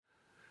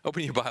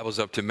Open your Bibles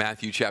up to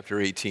Matthew chapter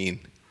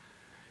 18.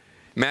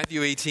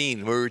 Matthew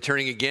 18, we're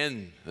returning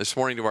again this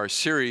morning to our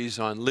series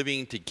on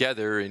living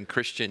together in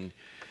Christian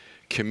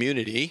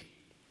community.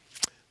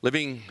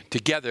 Living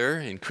together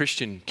in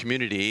Christian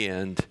community,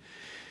 and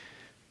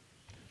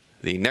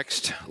the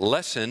next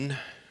lesson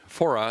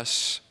for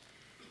us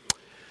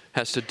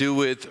has to do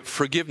with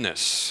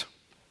forgiveness.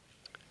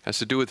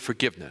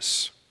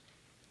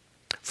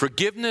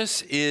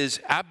 Forgiveness is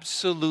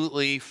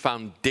absolutely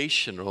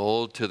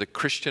foundational to the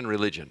Christian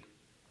religion.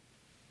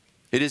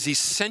 It is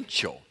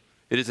essential.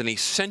 It is an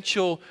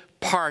essential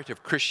part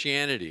of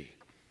Christianity.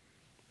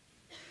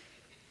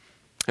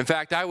 In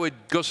fact, I would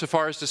go so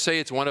far as to say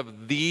it's one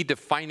of the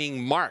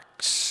defining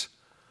marks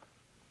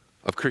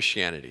of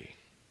Christianity.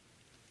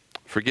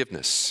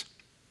 Forgiveness.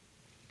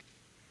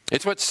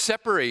 It's what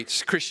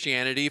separates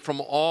Christianity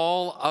from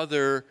all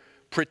other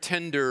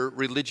pretender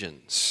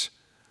religions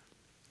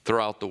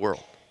throughout the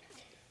world.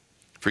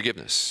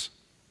 Forgiveness.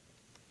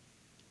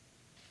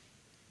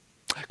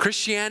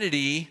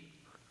 Christianity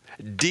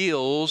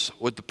deals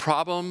with the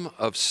problem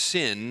of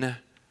sin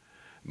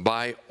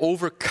by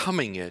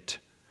overcoming it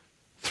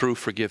through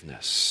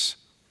forgiveness.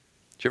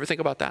 Did you ever think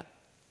about that?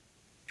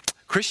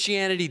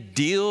 Christianity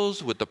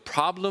deals with the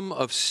problem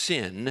of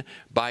sin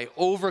by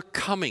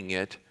overcoming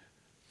it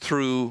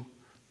through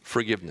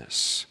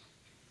forgiveness.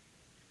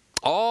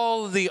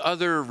 All the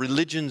other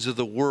religions of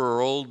the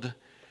world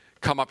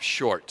come up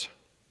short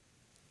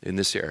in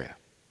this area.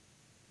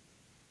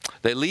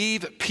 They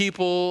leave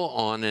people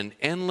on an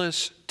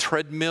endless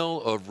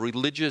treadmill of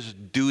religious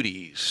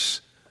duties,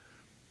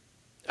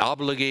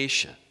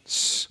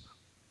 obligations,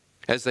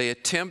 as they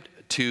attempt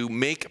to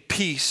make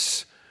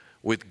peace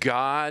with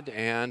God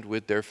and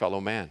with their fellow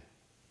man.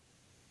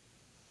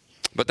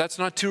 But that's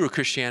not true of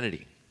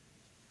Christianity.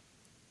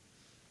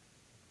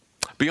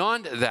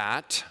 Beyond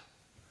that,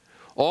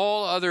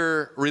 all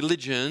other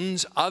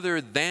religions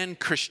other than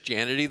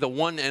Christianity, the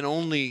one and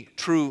only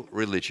true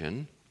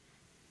religion,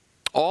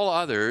 all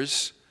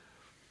others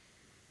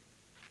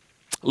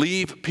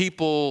leave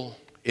people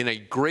in a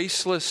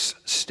graceless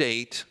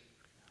state,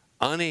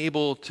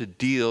 unable to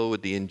deal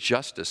with the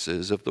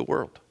injustices of the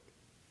world.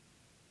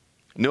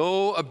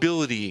 No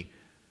ability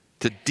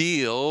to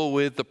deal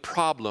with the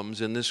problems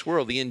in this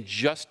world, the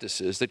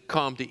injustices that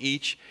come to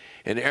each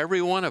and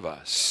every one of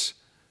us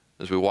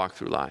as we walk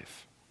through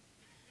life.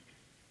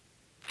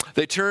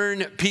 They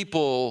turn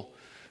people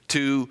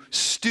to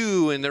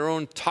stew in their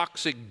own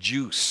toxic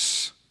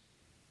juice.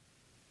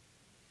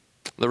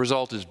 The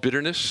result is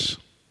bitterness,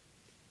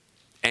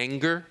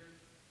 anger,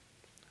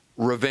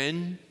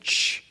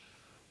 revenge,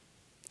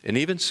 and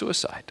even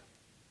suicide.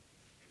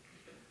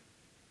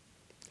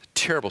 A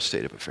terrible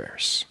state of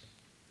affairs.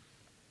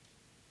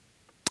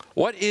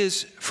 What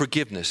is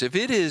forgiveness? If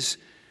it is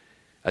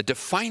a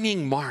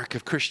defining mark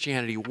of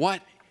Christianity,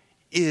 what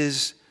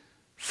is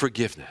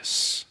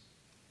forgiveness?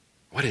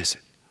 What is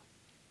it?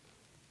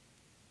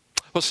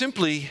 Well,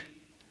 simply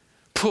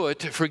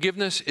put,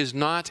 forgiveness is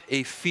not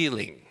a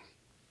feeling.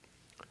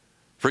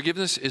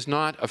 Forgiveness is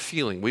not a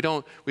feeling. We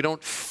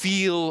don't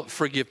feel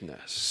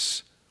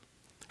forgiveness.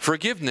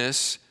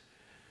 Forgiveness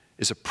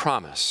is a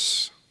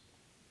promise.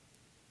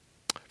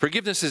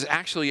 Forgiveness is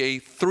actually a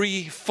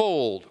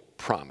threefold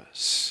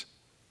promise.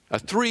 A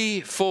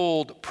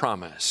threefold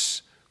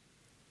promise.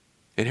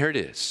 And here it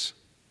is.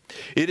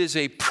 It is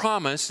a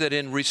promise that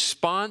in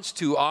response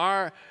to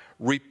our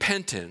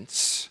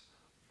repentance,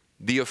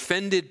 the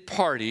offended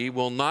party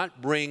will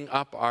not bring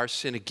up our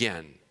sin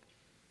again,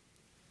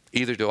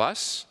 either to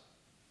us,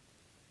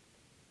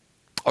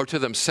 or to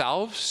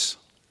themselves,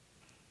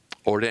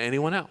 or to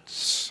anyone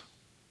else.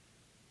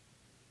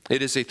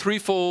 It is a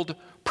threefold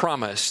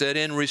promise that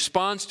in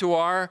response to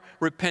our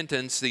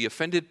repentance, the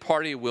offended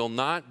party will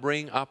not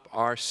bring up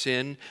our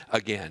sin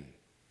again,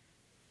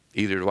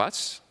 either to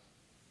us,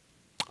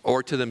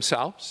 or to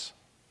themselves,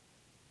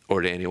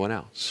 or to anyone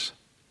else.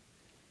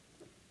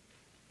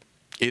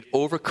 It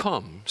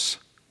overcomes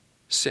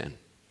sin.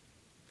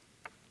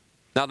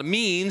 Now, the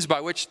means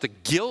by which the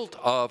guilt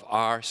of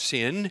our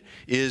sin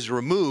is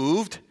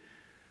removed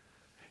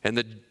and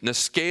the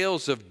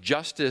scales of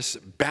justice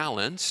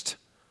balanced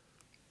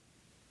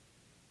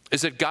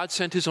is that God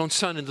sent His own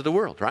Son into the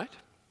world, right?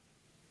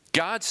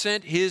 God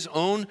sent His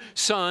own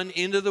Son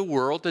into the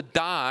world to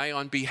die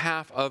on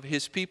behalf of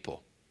His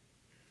people.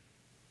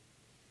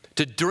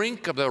 To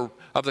drink of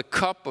the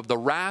cup of the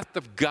wrath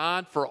of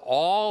God for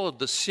all of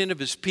the sin of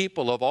His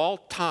people of all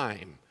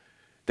time,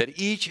 that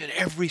each and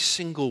every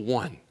single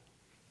one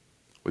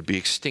would be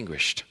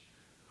extinguished.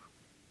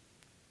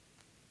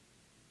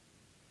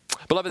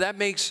 Beloved, that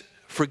makes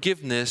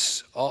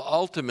forgiveness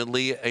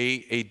ultimately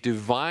a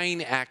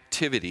divine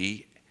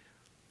activity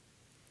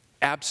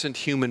absent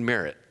human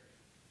merit.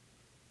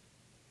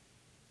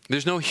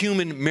 There's no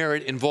human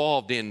merit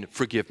involved in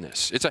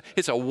forgiveness.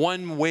 It's a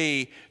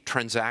one-way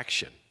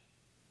transaction.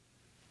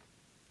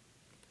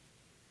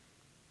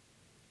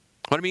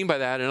 What I mean by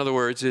that, in other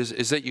words,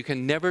 is that you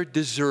can never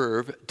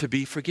deserve to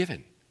be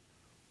forgiven.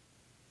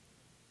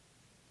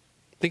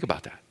 Think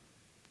about that.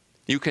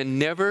 You can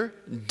never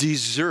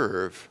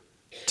deserve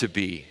to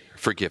be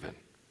forgiven.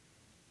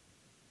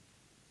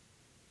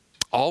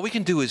 All we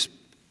can do is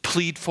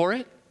plead for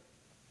it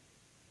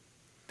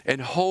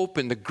and hope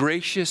in the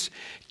gracious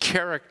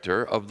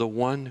character of the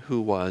one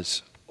who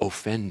was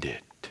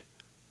offended.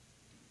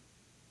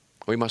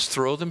 We must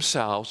throw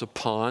ourselves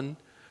upon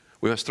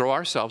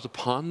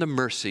the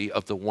mercy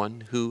of the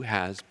one who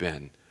has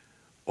been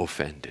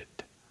offended.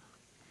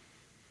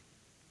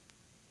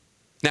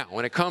 Now,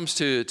 when it comes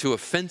to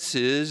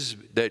offenses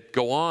that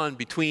go on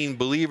between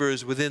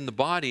believers within the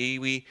body,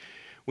 we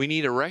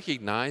need to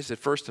recognize that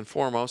first and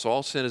foremost,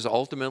 all sin is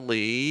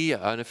ultimately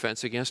an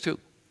offense against who?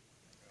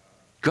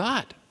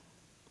 God.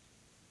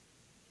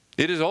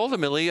 It is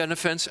ultimately an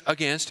offense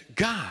against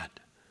God.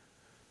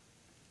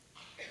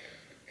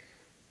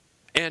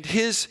 And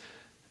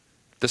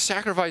the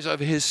sacrifice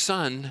of his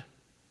Son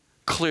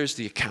clears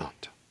the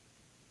account.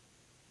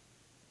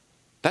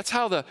 That's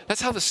how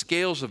the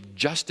scales of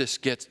justice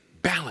get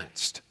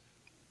balanced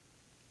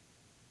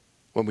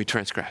when we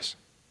transgress.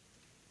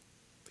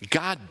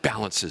 God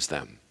balances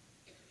them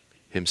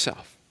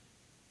himself.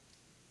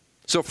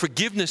 So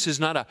forgiveness is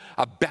not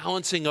a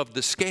balancing of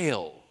the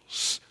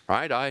scales,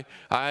 right?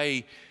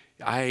 I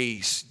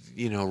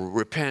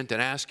repent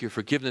and ask your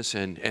forgiveness,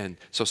 and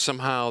so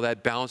somehow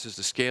that balances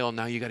the scale, and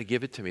now you got to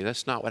give it to me.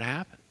 That's not what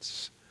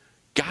happens.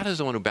 God is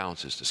the one who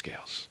balances the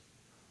scales.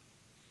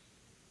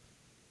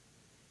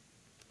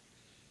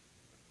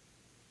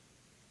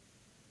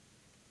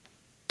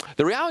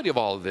 The reality of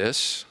all of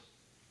this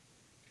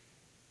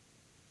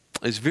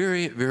is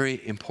very, very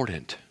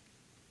important.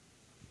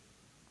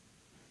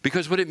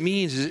 Because what it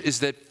means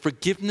is that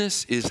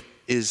forgiveness is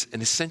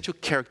an essential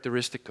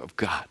characteristic of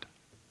God.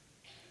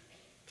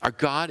 Our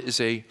God is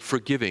a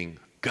forgiving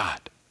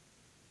God.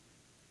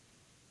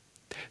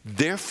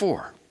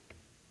 Therefore,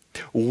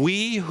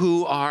 we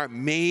who are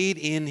made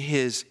in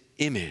his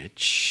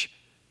image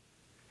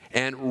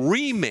and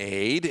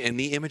remade in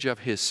the image of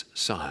his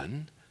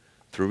Son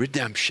through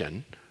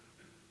redemption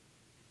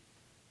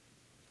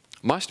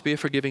must be a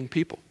forgiving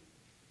people.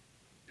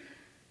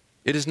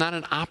 It is not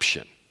an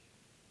option.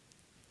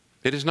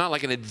 It is not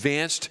like an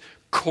advanced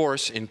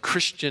course in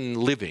Christian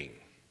living.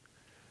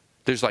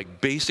 There's like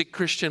basic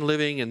Christian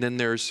living, and then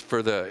there's,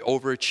 for the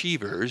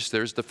overachievers,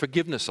 there's the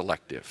forgiveness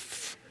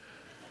elective.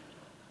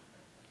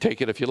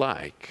 Take it if you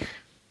like.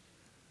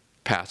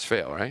 Pass,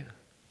 fail, right?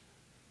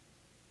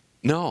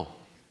 No.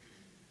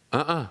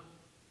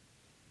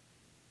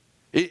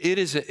 It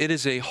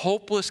is a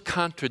hopeless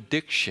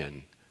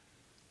contradiction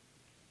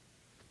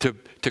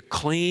to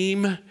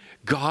claim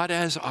God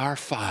as our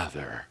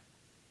Father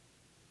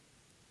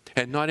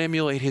and not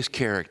emulate his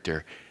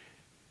character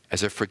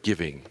as a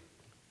forgiving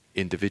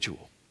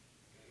individual.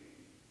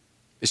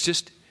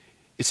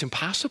 It's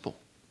impossible.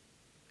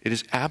 It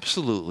is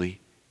absolutely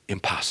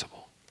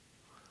impossible.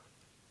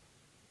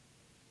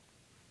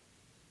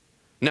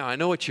 Now, I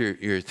know what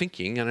you're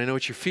thinking, and I know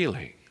what you're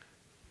feeling.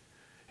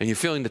 And you're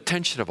feeling the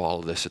tension of all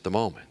of this at the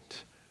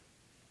moment.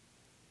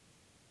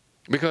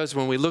 Because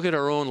when we look at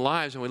our own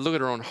lives and we look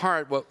at our own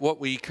heart, what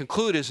we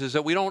conclude is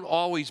that we don't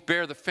always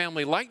bear the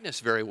family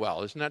likeness very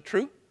well. Isn't that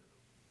true?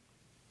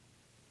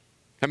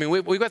 I mean,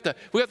 we got the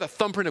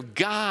thumbprint of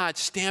God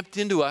stamped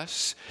into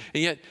us,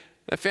 and yet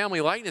the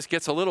family likeness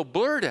gets a little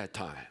blurred at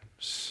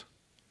times.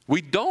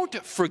 We don't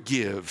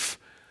forgive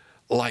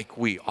like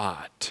we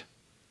ought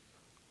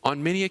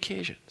on many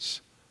occasions.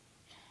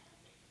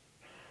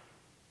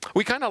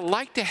 We kind of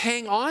like to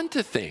hang on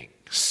to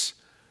things.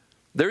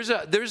 There's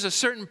a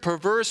certain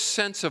perverse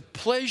sense of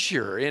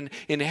pleasure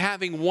in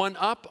having one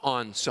up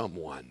on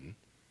someone.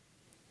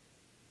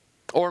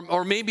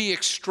 Or maybe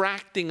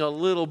extracting a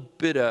little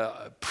bit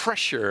of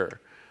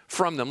pressure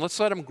from them. Let's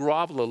let them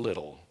grovel a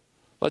little.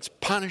 Let's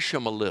punish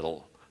them a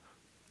little.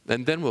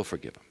 And then we'll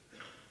forgive them.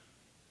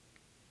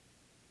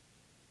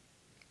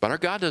 But our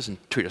God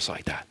doesn't treat us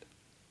like that.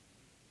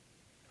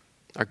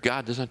 Our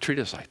God does not treat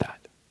us like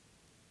that.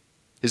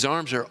 His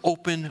arms are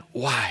open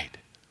wide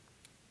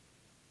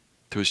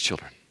to his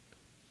children.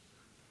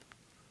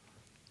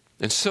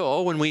 And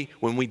so when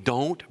we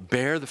don't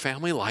bear the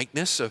family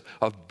likeness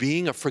of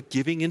being a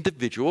forgiving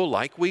individual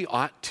like we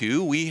ought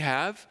to, we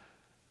have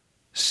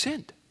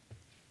sinned.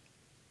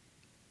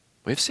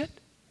 We have sinned.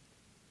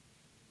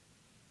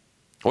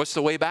 What's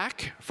the way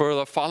back for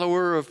the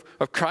follower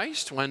of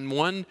Christ when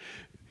one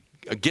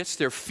gets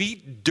their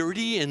feet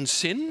dirty in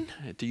sin,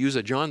 to use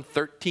a John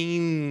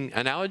 13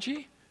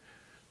 analogy?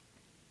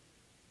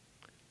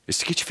 Is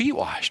to get your feet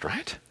washed,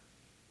 right?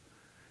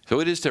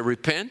 So it is to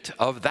repent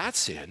of that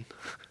sin.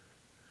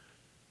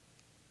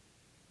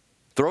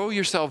 Throw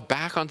yourself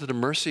back onto the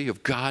mercy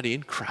of God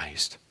in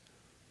Christ.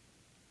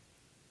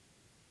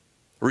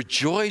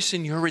 Rejoice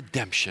in your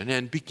redemption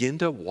and begin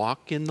to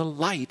walk in the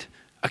light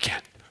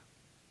again.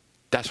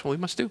 That's what we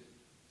must do.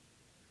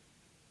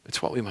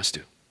 It's what we must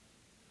do.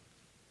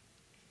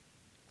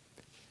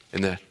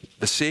 And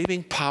the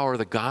saving power of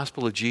the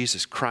gospel of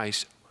Jesus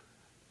Christ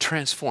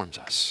transforms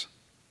us.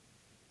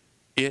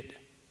 It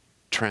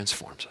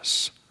transforms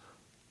us.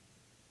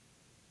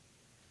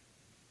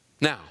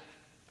 Now,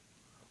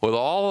 With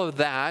all of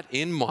that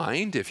in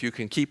mind, if you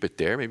can keep it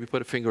there, maybe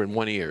put a finger in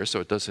one ear so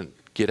it doesn't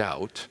get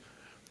out.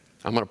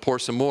 I'm going to pour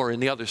some more in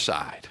the other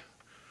side.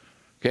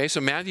 Okay,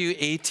 so Matthew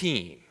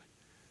 18.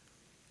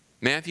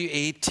 Matthew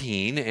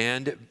 18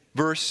 and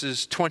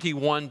verses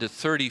 21 to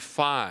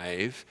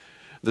 35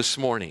 this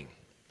morning.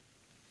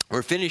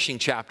 We're finishing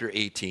chapter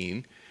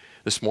 18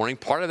 this morning.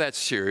 Part of that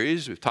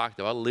series, we've talked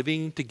about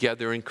living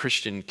together in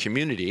Christian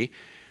community.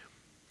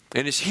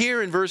 And it's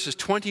here in verses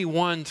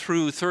 21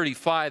 through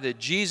 35 that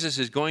Jesus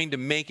is going to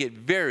make it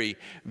very,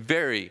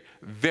 very,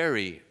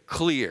 very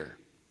clear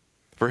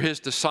for his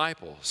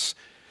disciples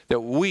that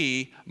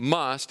we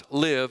must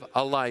live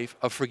a life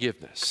of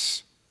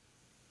forgiveness.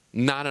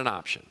 Not an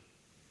option.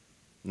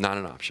 Not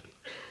an option.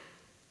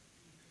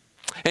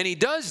 And he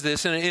does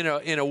this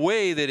in a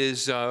way that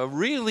is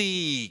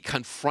really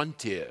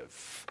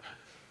confrontive.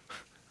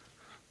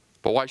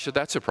 But why should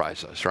that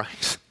surprise us,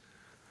 right?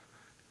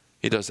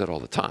 He does that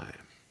all the time.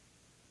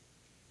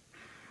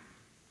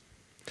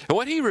 And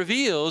what he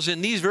reveals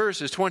in these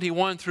verses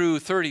 21 through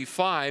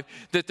 35,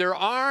 that there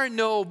are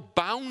no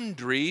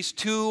boundaries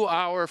to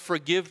our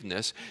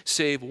forgiveness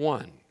save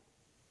one.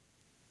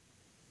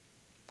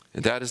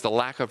 And that is the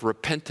lack of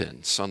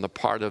repentance on the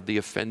part of the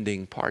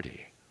offending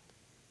party.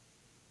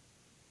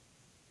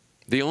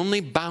 The only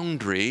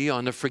boundary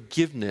on the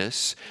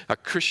forgiveness a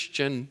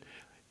Christian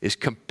is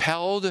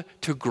compelled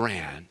to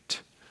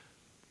grant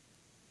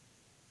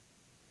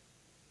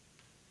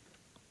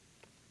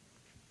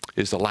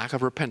is the lack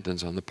of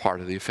repentance on the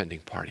part of the offending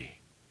party.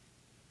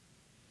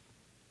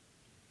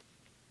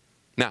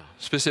 Now,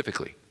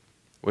 specifically,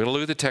 we're going to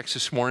look at the text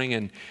this morning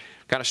and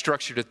kind of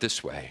structured it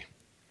this way.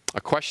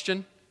 A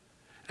question,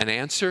 an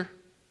answer,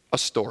 a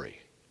story.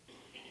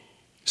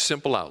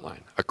 Simple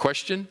outline. A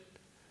question,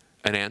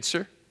 an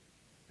answer,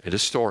 and a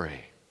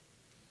story.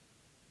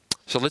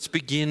 So let's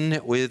begin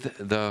with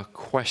the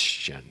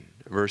question.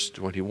 Verse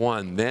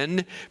 21,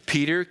 then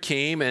Peter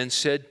came and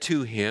said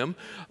to him,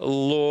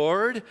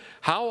 Lord,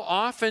 how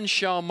often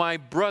shall my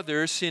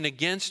brother sin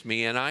against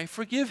me and I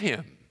forgive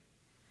him?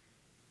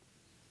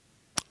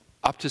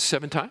 Up to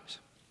 7 times?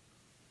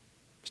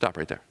 Stop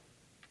right there.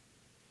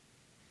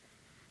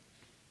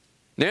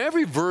 Now,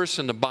 every verse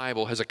in the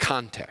Bible has a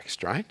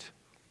context, right?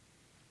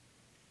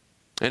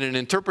 And an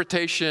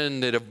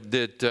interpretation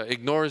that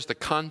ignores the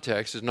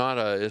context is not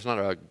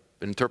an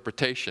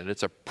interpretation.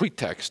 It's a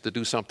pretext to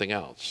do something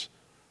else.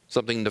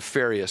 Something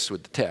nefarious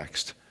with the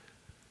text.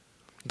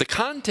 The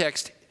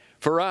context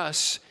for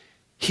us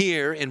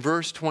here in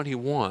verse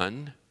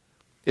 21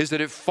 is that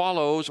it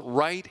follows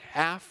right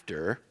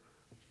after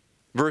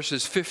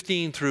verses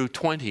 15 through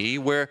 20,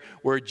 where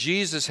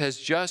Jesus has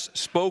just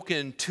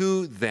spoken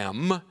to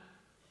them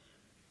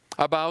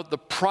about the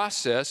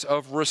process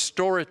of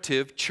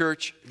restorative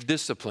church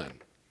discipline.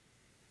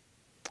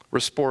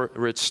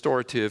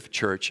 Restorative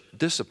church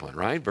discipline,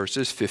 right?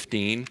 Verses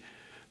 15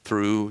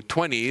 through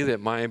 20 that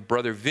my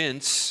brother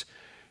Vince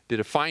did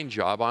a fine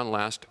job on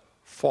last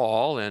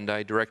fall, and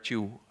I direct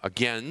you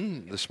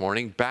again this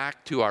morning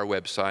back to our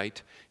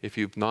website. If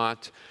you've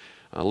not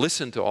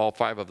listened to all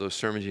 5 of those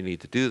sermons, you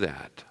need to do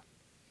that.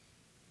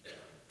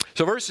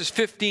 So verses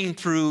 15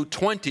 through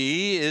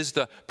 20 is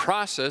the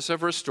process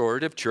of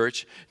restorative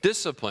church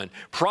discipline.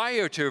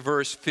 Prior to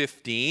verse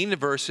 15,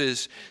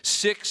 verses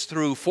 6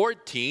 through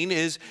 14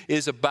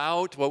 is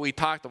about what we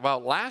talked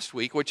about last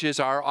week, which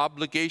is our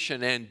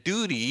obligation and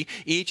duty,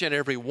 each and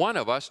every one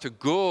of us, to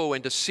go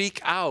and to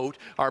seek out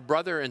our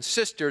brother and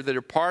sister that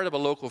are part of a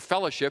local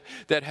fellowship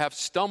that have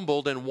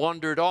stumbled and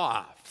wandered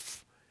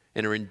off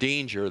and are in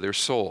danger of their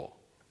soul.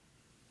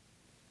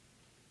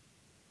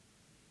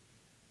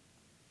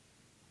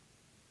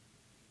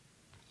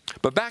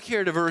 But back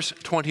here to verse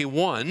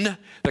 21,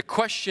 the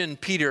question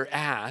Peter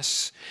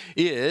asks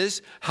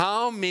is,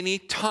 how many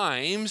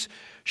times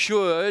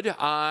should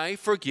I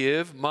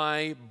forgive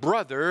my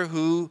brother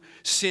who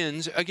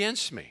sins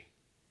against me?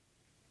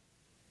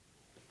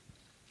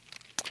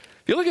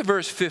 If you look at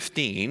verse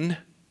 15,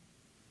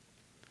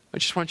 I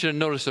just want you to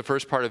notice the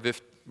first part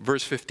of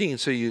verse 15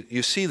 so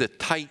you see the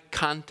tight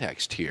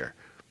context here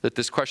that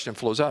this question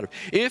flows out of.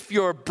 If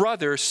your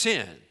brother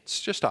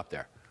sins, just stop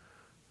there.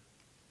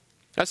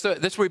 That's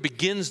where he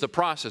begins the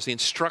process, the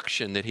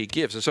instruction that he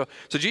gives. And so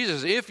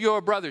Jesus says, if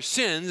your brother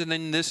sins, and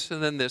then this,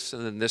 and then this,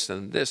 and then this,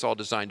 and this, all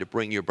designed to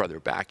bring your brother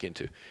back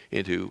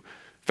into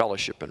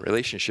fellowship and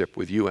relationship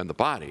with you and the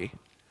body.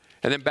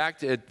 And then back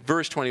to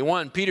verse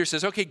 21, Peter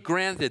says, okay,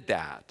 granted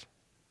that.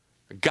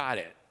 Got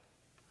it.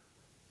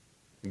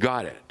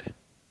 Got it.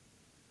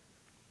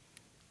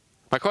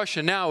 My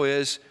question now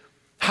is,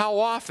 how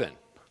often?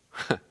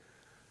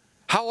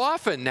 How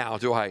often now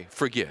do I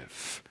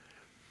forgive?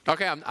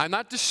 Okay, I'm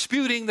not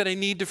disputing that I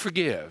need to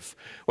forgive.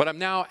 What I'm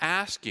now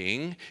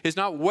asking is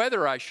not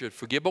whether I should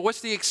forgive, but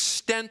what's the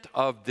extent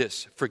of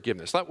this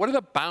forgiveness? What are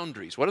the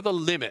boundaries? What are the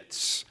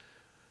limits?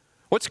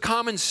 What's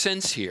common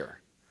sense here?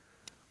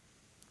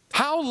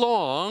 How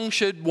long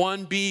should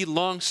one be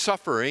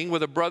long-suffering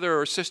with a brother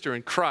or sister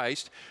in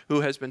Christ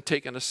who has been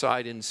taken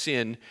aside in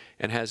sin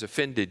and has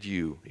offended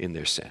you in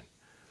their sin?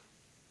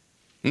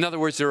 In other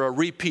words, they're a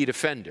repeat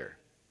offender.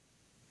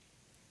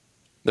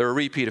 They're a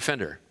repeat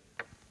offender.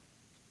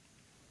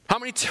 How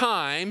many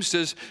times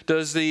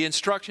does the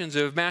instructions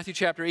of Matthew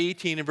chapter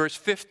 18 and verse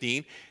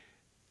 15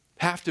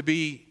 have to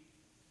be,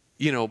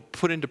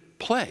 put into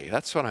play?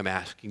 That's what I'm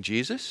asking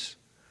Jesus.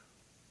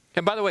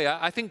 And by the way,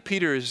 I think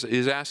Peter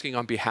is asking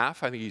on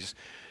behalf. I think he's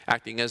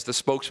acting as the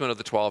spokesman of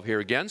the 12 here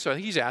again. So I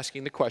think he's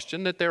asking the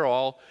question that they're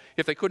all,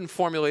 if they couldn't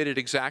formulate it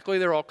exactly,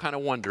 they're all kind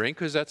of wondering,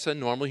 because that's a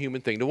normal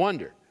human thing to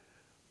wonder.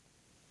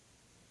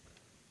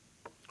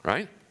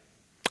 Right?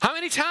 How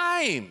many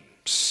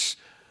times?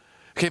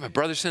 Okay, my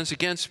brother sins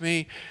against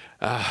me.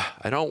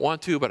 I don't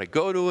want to, but I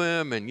go to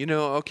him, and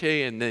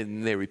okay, and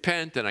then they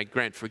repent, and I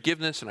grant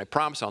forgiveness, and I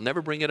promise I'll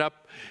never bring it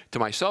up to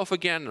myself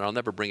again, and I'll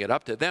never bring it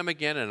up to them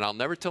again, and I'll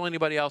never tell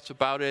anybody else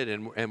about it,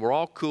 and we're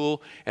all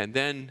cool. And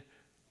then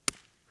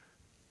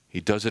he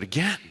does it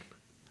again.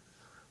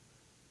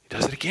 He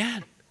does it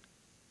again.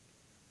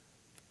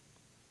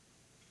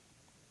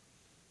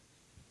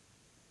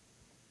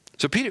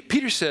 So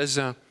Peter says,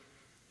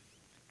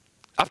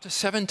 up to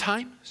 7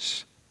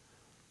 times?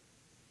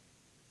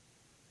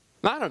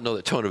 Now, I don't know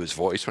the tone of his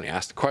voice when he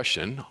asked the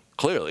question,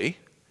 clearly.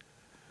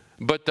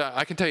 But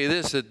I can tell you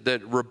this,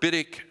 that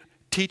rabbinic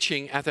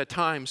teaching at that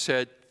time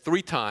said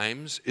 3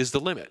 times is the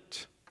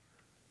limit.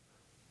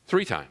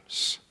 3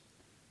 times.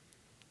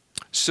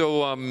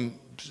 So I'm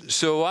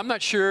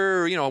not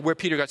sure, where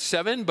Peter got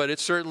 7, but it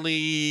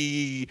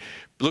certainly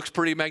looks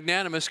pretty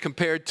magnanimous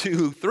compared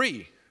to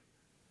 3.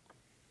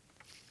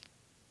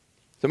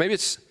 So maybe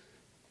it's,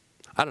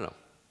 I don't know.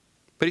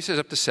 But he says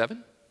up to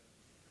 7.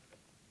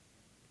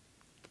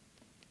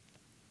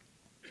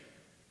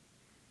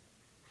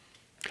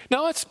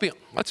 Now let's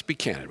be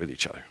candid with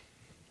each other.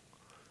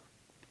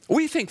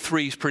 We think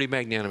 3 is pretty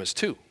magnanimous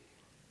too.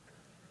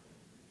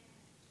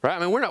 Right? I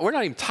mean, we're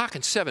not even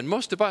talking 7.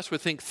 Most of us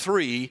would think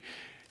 3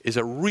 is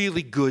a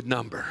really good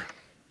number.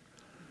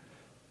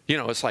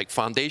 It's like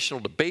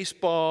foundational to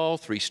baseball.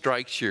 3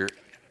 strikes, you're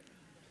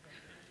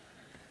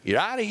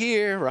out of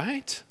here,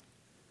 right?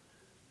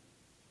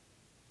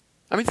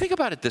 I mean, think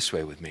about it this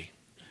way with me.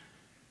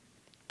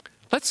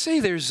 Let's say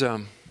there's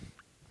an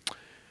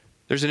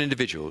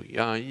individual.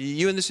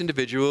 You and this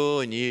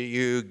individual, and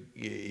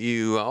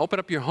you open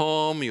up your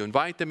home. You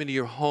invite them into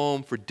your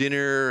home for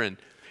dinner and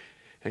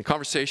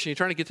conversation. You're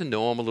trying to get to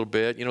know them a little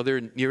bit.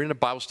 You're in a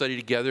Bible study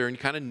together and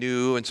kind of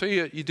new. And so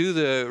you do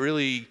the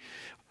really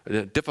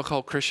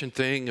difficult Christian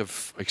thing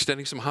of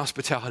extending some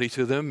hospitality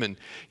to them. And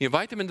you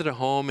invite them into the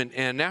home.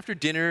 And after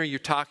dinner, you're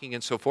talking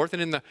and so forth.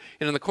 And in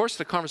the course of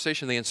the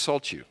conversation, they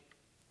insult you.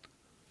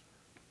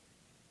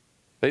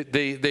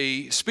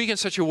 They speak in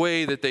such a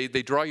way that they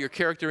draw your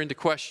character into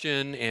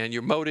question and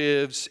your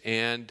motives,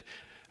 and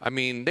I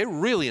mean, they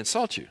really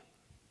insult you.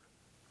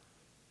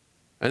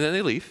 And then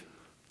they leave.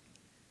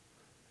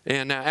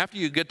 And after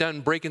you get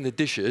done breaking the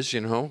dishes,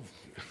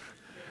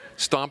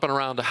 stomping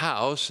around the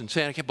house and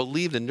saying, I can't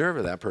believe the nerve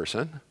of that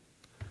person,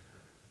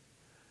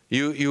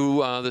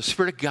 the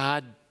Spirit of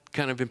God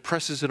kind of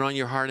impresses it on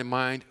your heart and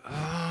mind.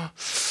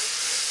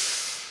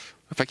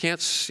 If I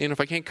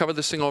can't cover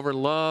this thing over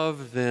in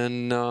love,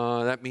 then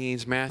that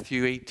means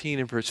Matthew 18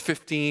 and verse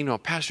 15. Oh,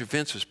 Pastor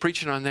Vince was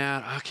preaching on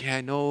that. Okay,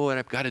 I know what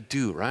I've got to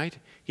do, right?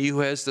 He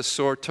who has the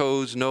sore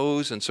toes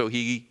knows, and so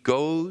he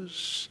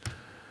goes.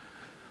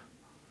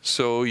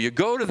 So you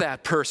go to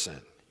that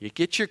person. You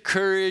get your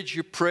courage,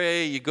 you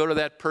pray, you go to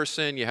that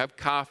person, you have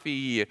coffee,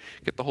 you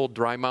get the whole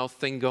dry mouth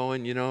thing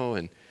going,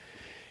 and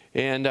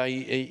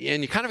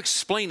you kind of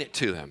explain it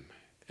to them.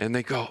 And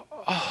they go,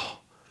 oh,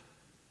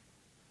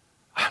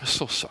 I'm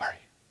so sorry.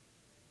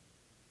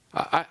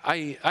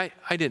 I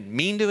didn't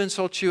mean to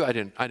insult you. I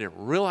didn't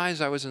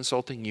realize I was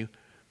insulting you.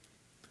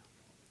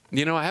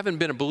 I haven't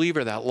been a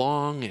believer that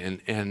long,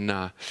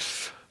 and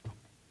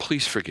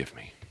please forgive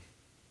me.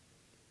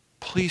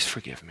 Please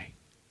forgive me.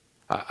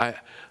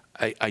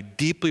 I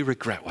deeply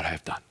regret what I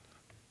have done.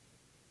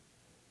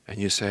 And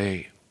you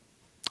say,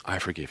 I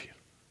forgive you.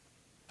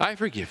 I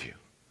forgive you.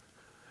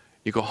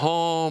 You go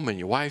home, and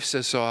your wife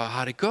says, so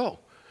how'd it go?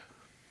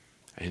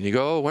 And you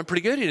go, it went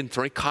pretty good. He didn't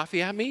throw any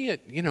coffee at me.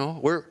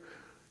 We're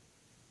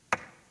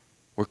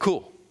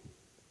cool.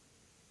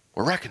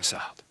 We're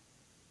reconciled.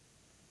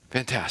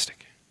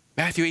 Fantastic.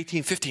 Matthew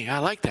 18:15. I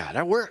like that.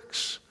 That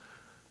works.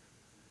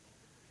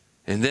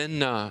 And then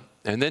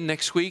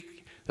next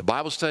week, the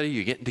Bible study,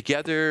 you're getting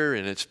together,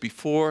 and it's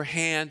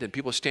beforehand, and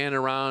people are standing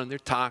around, and they're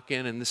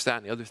talking, and this, that,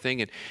 and the other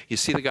thing. And you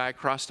see the guy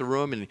across the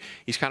room, and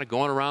he's kind of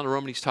going around the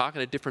room, and he's talking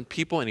to different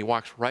people, and he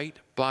walks right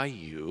by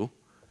you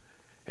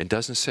and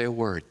doesn't say a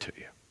word to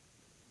you.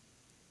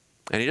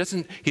 And he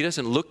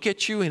doesn't look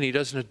at you, and he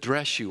doesn't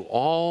address you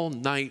all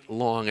night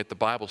long at the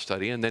Bible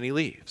study, and then he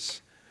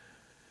leaves.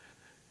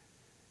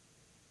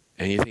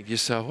 And you think to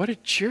yourself, what a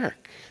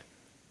jerk.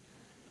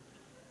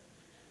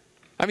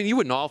 I mean, you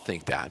wouldn't all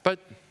think that, but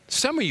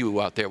some of you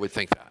out there would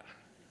think that.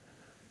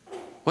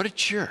 What a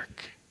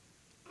jerk.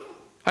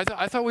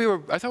 I thought we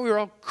were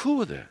all cool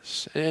with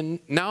this, and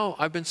now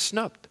I've been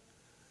snubbed.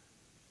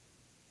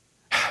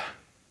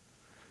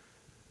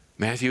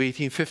 Matthew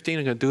 18:15,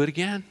 I'm going to do it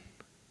again.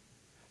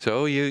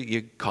 So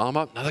you call them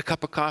up, another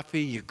cup of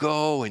coffee, you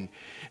go and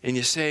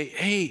you say,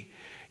 hey,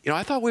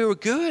 I thought we were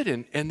good.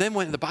 And then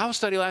when the Bible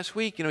study last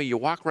week, you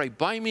walked right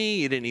by me.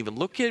 You didn't even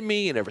look at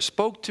me. You never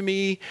spoke to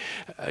me.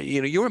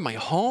 You were in my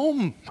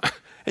home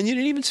and you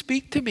didn't even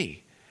speak to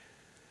me.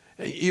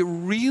 You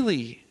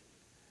really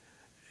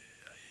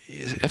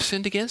have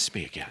sinned against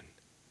me again.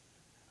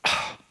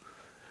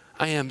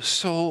 I am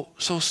so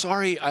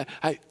sorry.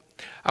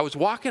 I was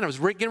walking, I was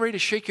getting ready to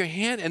shake your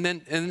hand, and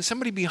then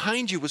somebody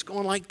behind you was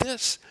going like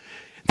this.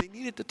 They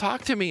needed to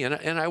talk to me,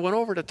 and I went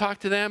over to talk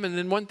to them, and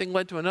then one thing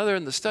led to another,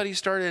 and the study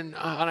started, and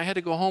I had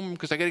to go home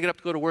because I got to get up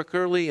to go to work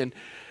early, and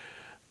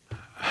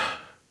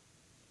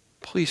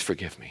please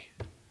forgive me.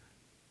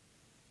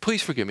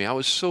 Please forgive me. I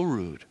was so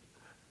rude.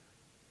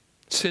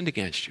 Sinned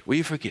against you. Will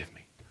you forgive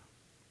me?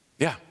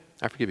 Yeah,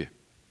 I forgive you.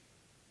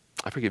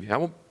 I forgive you.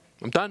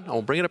 I'm done. I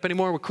won't bring it up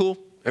anymore. We're cool.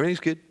 Everything's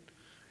good.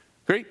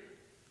 Great.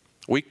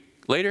 A week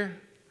later,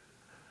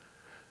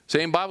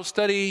 same Bible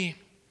study.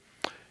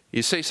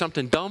 You say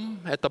something dumb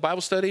at the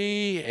Bible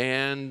study,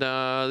 and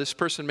this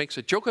person makes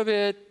a joke of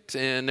it,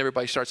 and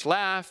everybody starts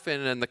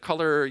laughing, and the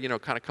color,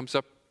 kind of comes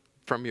up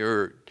from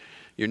your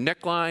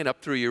neckline,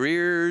 up through your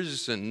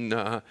ears, and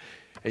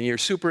you're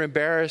super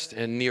embarrassed,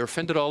 and you're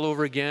offended all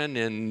over again,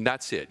 and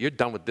that's it. You're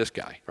done with this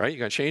guy, right? You're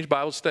going to change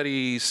Bible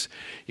studies.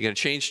 You're going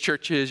to change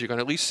churches. You're going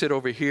to at least sit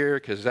over here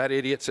because that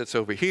idiot sits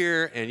over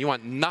here, and you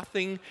want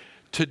nothing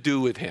to do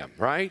with him,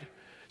 right?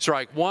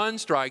 Strike one,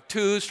 strike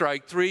two,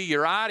 strike three,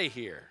 you're out of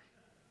here.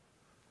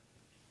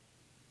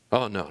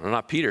 Oh, no,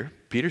 not Peter.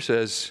 Peter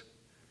says,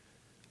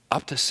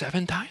 up to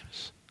 7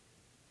 times?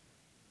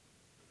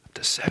 Up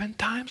to 7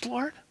 times,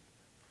 Lord?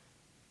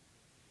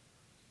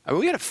 I mean,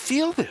 we got to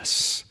feel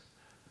this.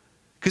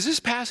 Because this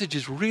passage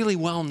is really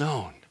well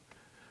known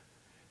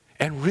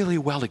and really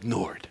well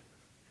ignored.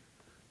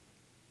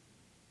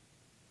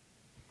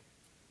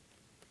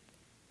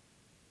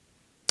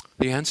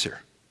 The answer,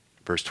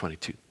 verse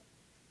 22.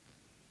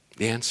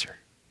 The answer.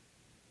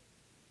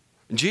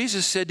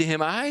 Jesus said to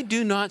him, I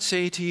do not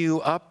say to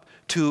you up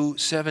to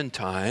 7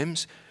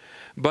 times,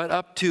 but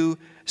up to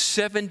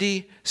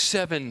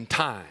 77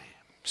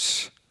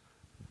 times.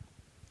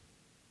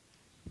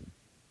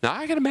 Now,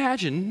 I can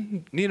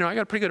imagine, I got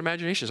a pretty good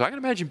imagination, so I can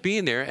imagine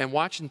being there and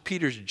watching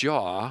Peter's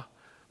jaw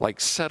like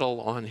settle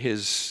on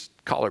his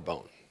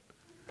collarbone.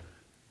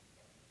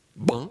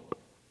 Bump.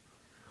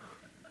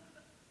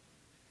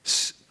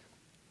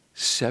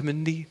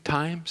 70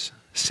 times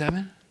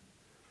 7?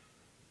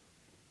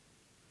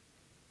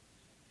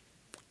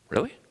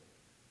 Really?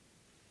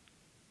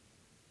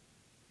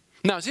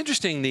 Now, it's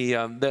interesting,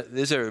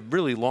 there's a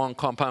really long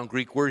compound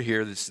Greek word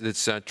here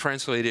that's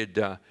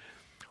translated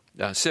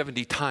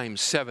 70 times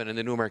 7 in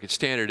the New American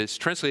Standard. It's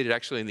translated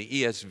actually in the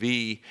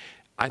ESV,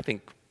 I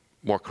think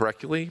more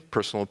correctly,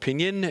 personal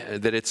opinion,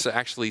 that it's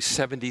actually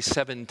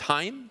 77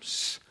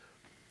 times.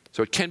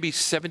 So it can be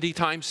 70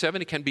 times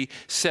 7. It can be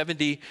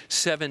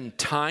 77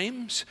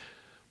 times.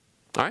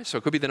 All right, so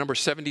it could be the number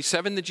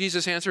 77 that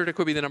Jesus answered. It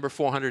could be the number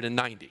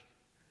 490.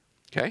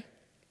 Okay?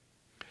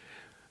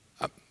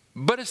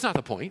 But it's not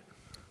the point.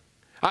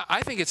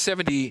 I think it's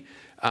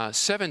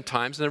 77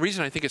 times. And the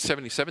reason I think it's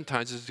 77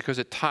 times is because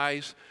it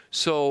ties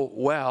so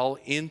well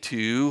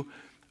into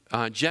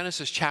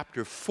Genesis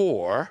chapter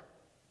 4,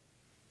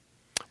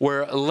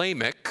 where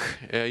Lamech,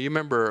 you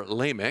remember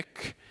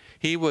Lamech,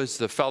 he was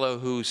the fellow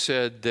who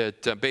said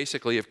that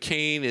basically if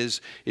Cain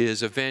is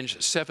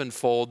avenged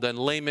 7-fold, then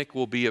Lamech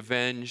will be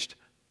avenged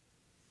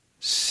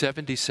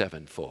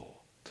 77-fold.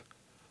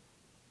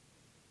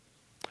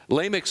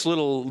 Lamech's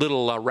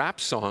little rap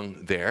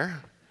song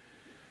there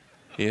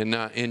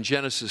in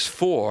Genesis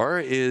 4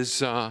 is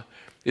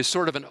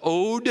sort of an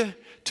ode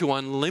to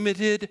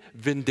unlimited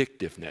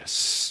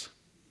vindictiveness.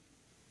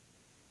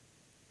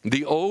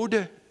 The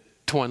ode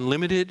to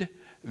unlimited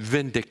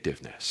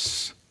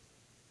vindictiveness.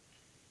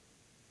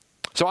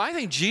 So I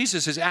think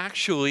Jesus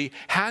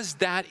has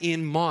that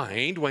in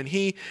mind when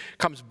he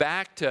comes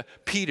back to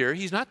Peter.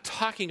 He's not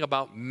talking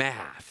about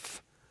math.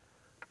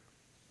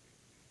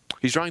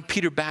 He's drawing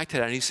Peter back to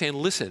that, and he's saying,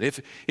 listen,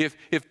 if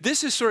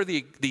this is sort of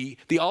the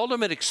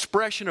ultimate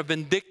expression of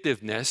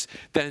vindictiveness,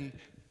 then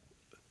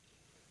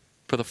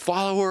for the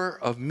follower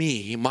of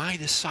me, my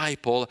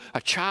disciple,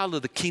 a child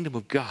of the kingdom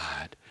of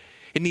God,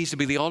 it needs to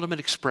be the ultimate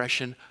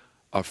expression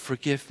of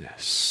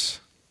forgiveness.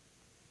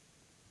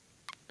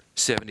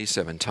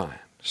 77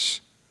 times.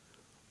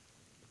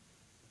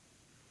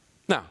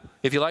 Now,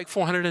 if you like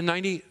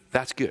 490,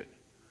 that's good.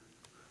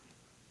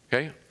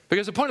 Okay?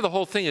 Because the point of the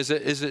whole thing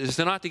is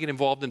not to get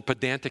involved in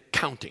pedantic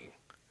counting.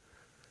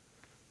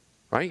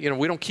 Right?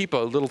 We don't keep a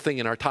little thing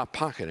in our top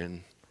pocket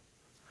and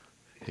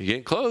you're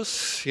getting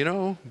close,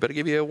 better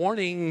give you a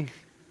warning.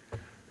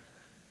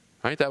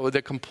 Right?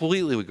 That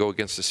completely would go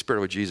against the spirit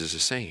of what Jesus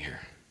is saying here.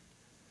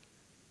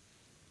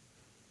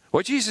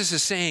 What Jesus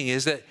is saying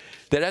is that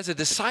as a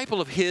disciple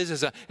of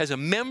his, as a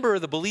member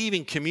of the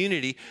believing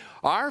community,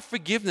 our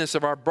forgiveness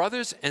of our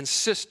brothers and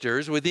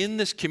sisters within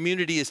this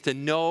community is to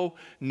know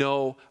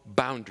no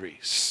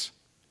boundaries,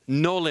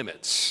 no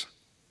limits.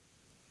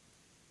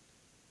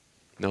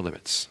 No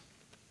limits.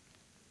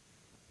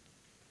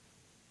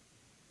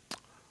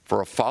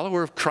 For a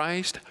follower of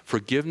Christ,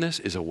 forgiveness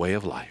is a way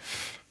of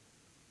life.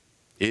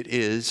 It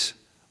is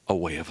a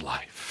way of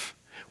life.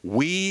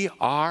 We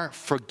are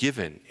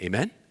forgiven.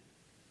 Amen?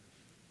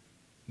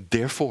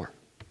 Therefore,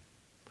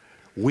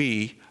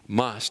 we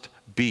must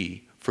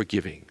be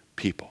forgiving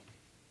people.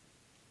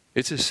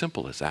 It's as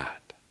simple as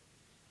that.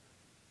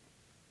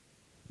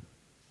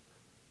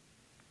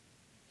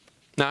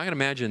 Now, I can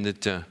imagine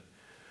that,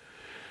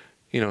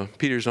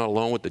 Peter's not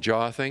alone with the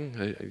jaw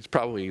thing. He's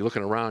probably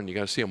looking around. You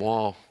got to see them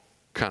all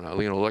kind of,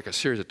 like a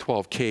series of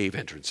 12 cave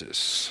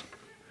entrances.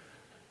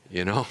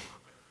 And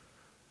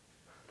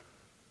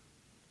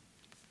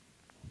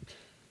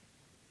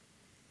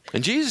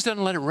Jesus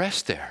doesn't let it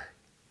rest there.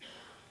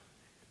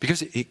 Because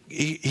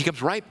he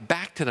comes right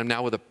back to them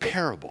now with a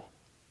parable.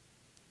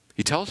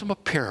 He tells them a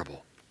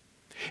parable.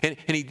 And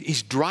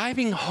he's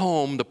driving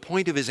home the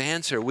point of his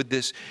answer with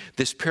this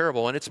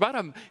parable. And it's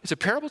a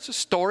parable, it's a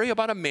story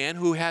about a man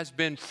who has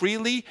been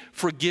freely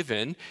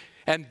forgiven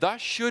and thus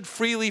should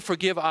freely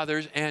forgive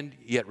others and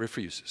yet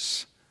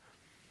refuses.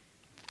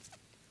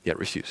 Yet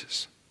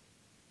refuses.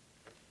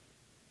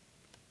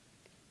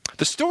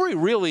 The story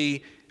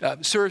really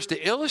serves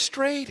to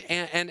illustrate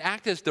and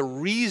act as the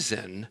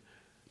reason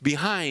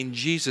behind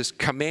Jesus'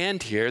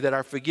 command here that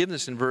our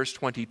forgiveness in verse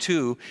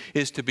 22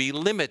 is to be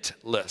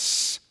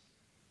limitless.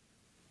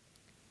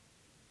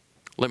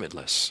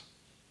 Limitless.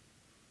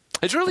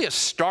 It's really a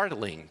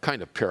startling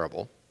kind of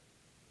parable,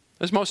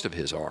 as most of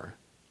his are.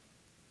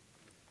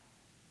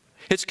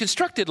 It's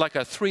constructed like a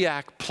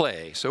 3-act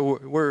play. So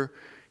we're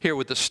here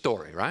with the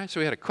story, right?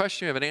 So we had a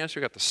question, we have an answer,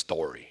 we got the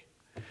story.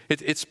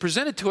 It's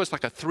presented to us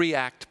like a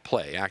 3-act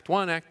play. Act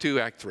 1, Act 2,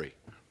 Act 3.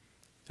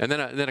 And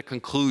then a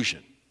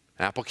conclusion,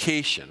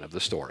 application of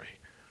the story.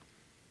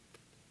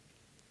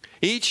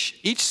 Each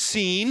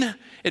scene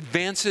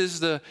advances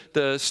the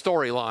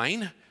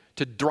storyline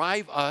to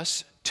drive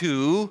us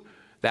to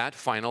that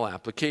final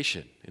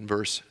application in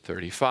verse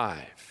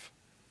 35.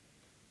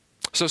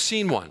 So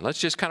scene 1, let's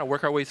just kind of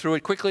work our way through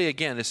it quickly.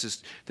 Again,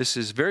 this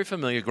is very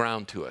familiar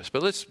ground to us,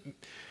 but let's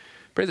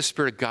pray the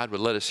Spirit of God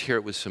would let us hear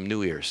it with some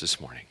new ears this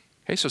morning.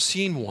 Okay, so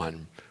scene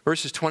 1,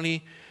 verses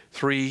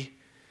 23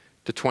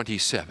 to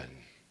 27.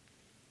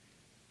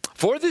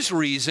 For this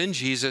reason,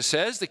 Jesus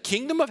says, the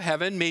kingdom of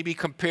heaven may be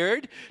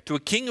compared to a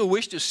king who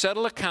wished to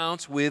settle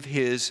accounts with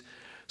his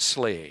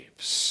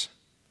slaves.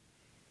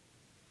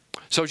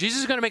 So Jesus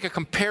is going to make a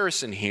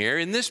comparison here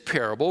in this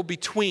parable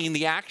between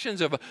the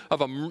actions of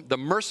the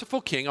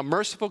merciful king, a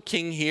merciful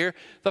king here,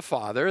 the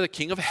Father, the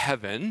King of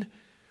heaven,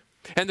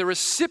 and the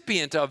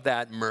recipient of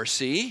that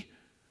mercy,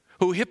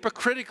 who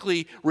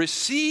hypocritically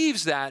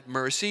receives that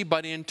mercy,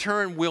 but in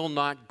turn will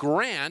not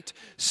grant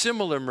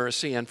similar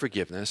mercy and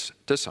forgiveness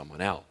to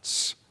someone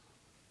else.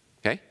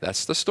 Okay,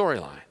 that's the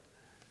storyline.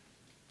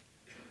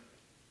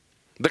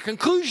 The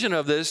conclusion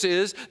of this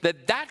is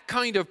that that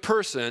kind of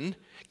person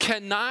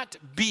cannot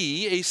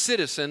be a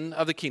citizen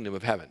of the kingdom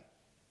of heaven.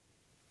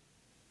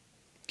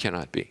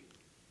 Cannot be.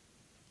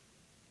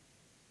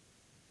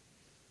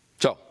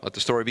 So, let the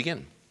story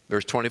begin.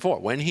 Verse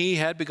 24. When he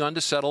had begun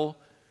to settle,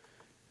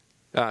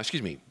 verse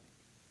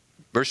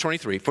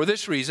 23. For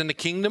this reason, the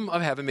kingdom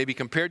of heaven may be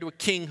compared to a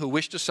king who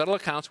wished to settle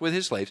accounts with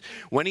his slaves.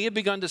 When he had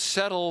begun to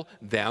settle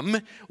them,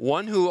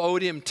 one who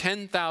owed him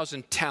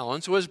 10,000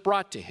 talents was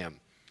brought to him.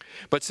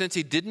 But since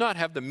he did not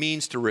have the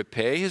means to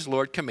repay, his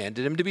Lord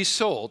commanded him to be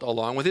sold,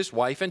 along with his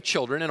wife and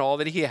children and all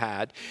that he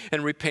had,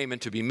 and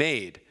repayment to be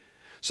made.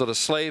 So the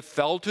slave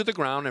fell to the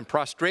ground and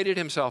prostrated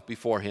himself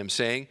before him,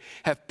 saying,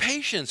 have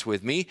patience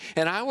with me,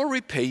 and I will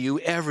repay you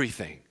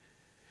everything.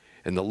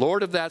 And the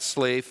Lord of that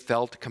slave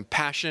felt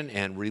compassion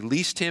and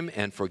released him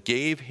and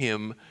forgave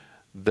him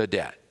the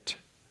debt.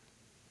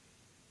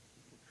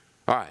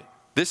 All right,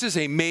 this is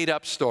a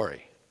made-up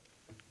story,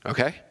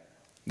 okay?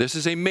 This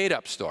is a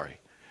made-up story.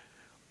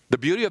 The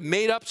beauty of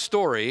made-up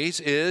stories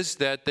is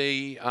that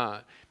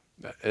they're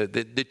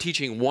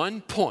teaching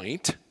one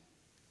point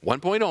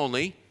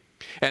only,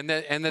 and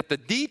that the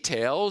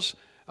details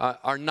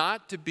are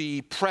not to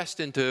be pressed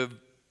into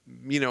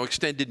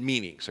extended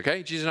meanings,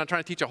 okay? Jesus is not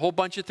trying to teach a whole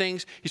bunch of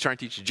things. He's trying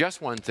to teach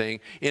just one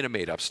thing in a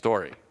made-up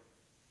story.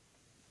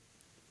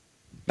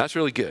 That's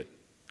really good,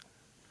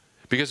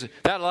 because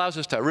that allows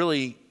us to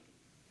really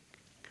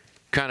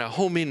kind of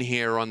home in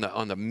here on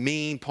the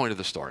main point of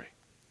the story.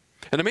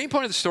 And the main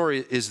point of the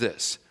story is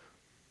this.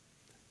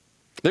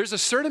 There's a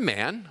certain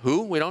man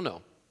who, we don't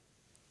know,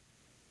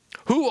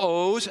 who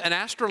owes an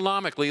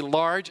astronomically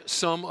large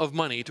sum of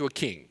money to a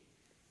king.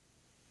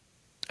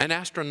 An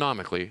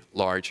astronomically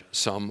large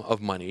sum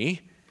of money,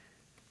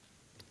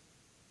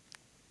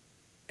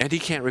 and he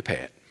can't repay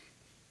it.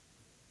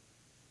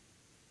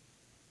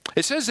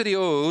 It says that he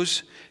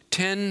owes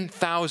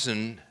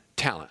 10,000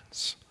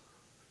 talents.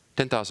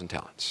 10,000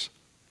 talents.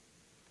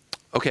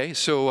 Okay,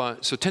 so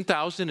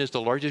 10,000 is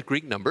the largest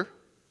Greek number,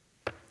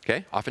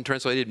 okay, often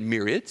translated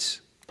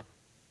myriads.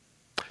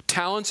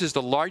 Talents is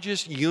the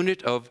largest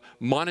unit of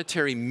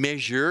monetary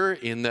measure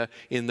in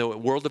the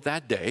world of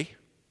that day.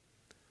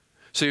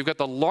 So you've got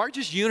the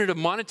largest unit of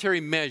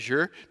monetary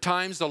measure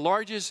times the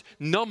largest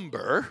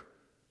number,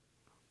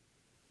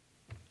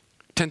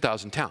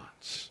 10,000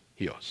 talents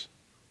he owes.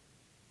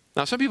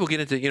 Now, some people get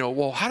into,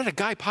 well, how did a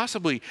guy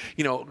possibly,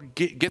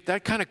 get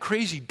that kind of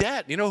crazy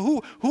debt?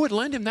 Who would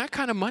lend him that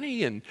kind of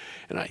money? And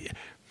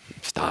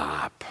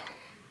stop.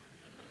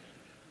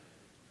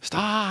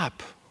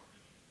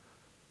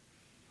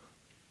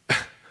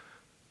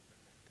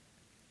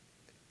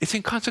 It's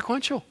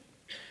inconsequential.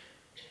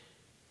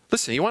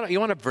 Listen, you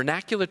want a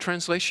vernacular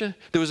translation?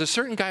 There was a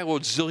certain guy who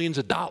owed zillions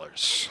of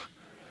dollars.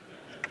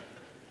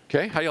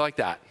 Okay, how do you like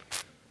that?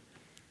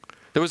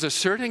 There was a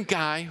certain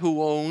guy who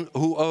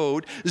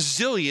owed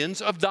zillions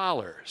of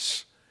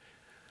dollars.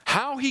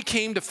 How he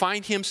came to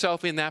find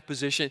himself in that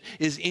position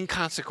is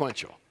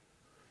inconsequential.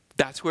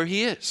 That's where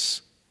he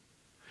is.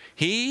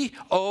 He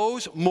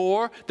owes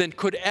more than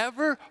could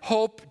ever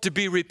hope to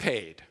be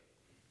repaid.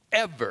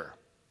 Ever.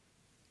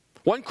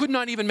 One could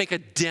not even make a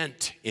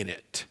dent in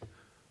it.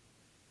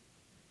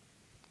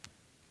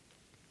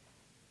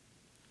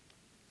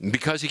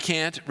 Because he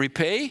can't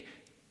repay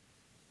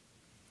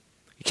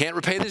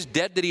this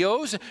debt that he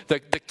owes. The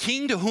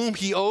king to whom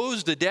he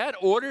owes the debt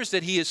orders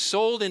that he is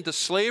sold into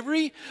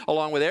slavery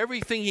along with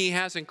everything he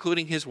has,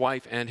 including his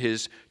wife and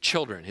his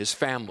children, his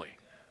family.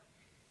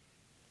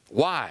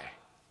 Why?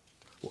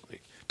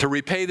 To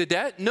repay the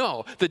debt?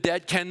 No, the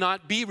debt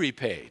cannot be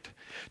repaid.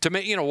 To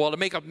make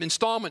an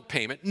installment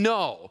payment?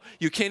 No,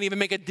 you can't even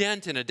make a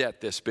dent in a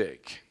debt this big.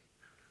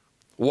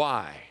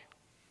 Why?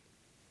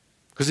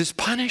 Because it's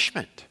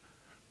punishment.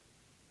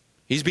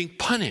 He's being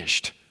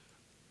punished.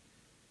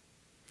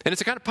 And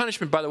it's a kind of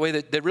punishment, by the way,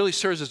 that really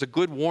serves as a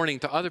good warning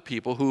to other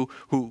people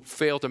who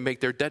fail to make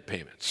their debt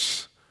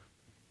payments.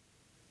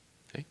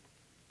 Okay?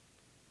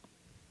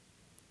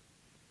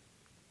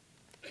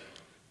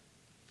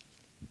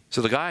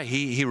 So the guy,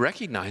 he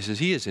recognizes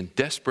he is in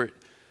desperate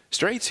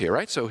straits here,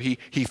 right? So he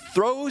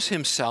throws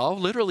himself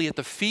literally at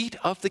the feet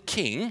of the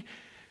king.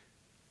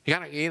 You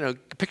got to,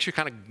 picture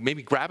kind of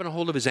maybe grabbing a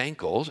hold of his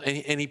ankles,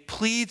 and he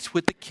pleads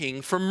with the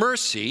king for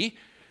mercy.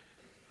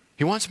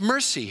 He wants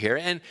mercy here.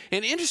 And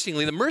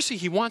interestingly, the mercy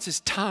he wants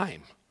is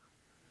time.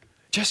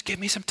 Just give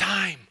me some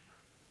time.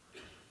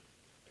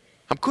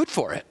 I'm good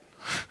for it.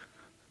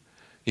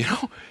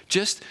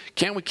 Just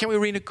can we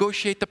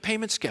renegotiate the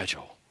payment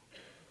schedule?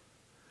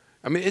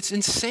 I mean, it's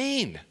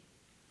insane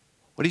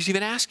what he's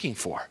even asking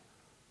for.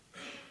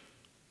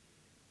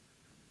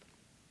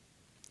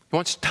 He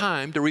wants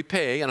time to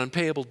repay an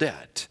unpayable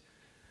debt.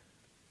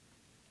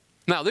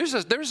 Now, there's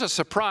a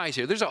surprise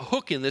here. There's a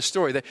hook in this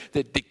story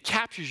that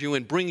captures you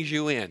and brings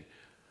you in.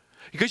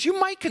 Because you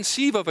might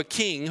conceive of a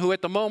king who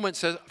at the moment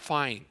says,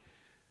 fine,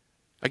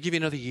 I'll give you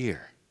another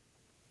year.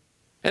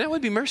 And that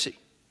would be mercy.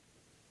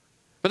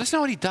 But that's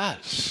not what he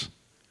does.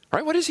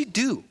 Right? What does he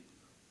do?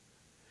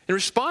 In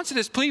response to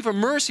this plea for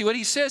mercy, what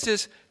he says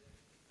is,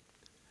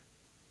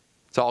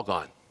 it's all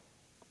gone.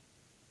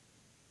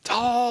 It's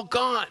all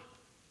gone.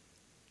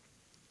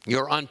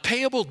 Your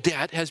unpayable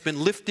debt has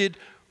been lifted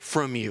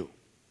from you.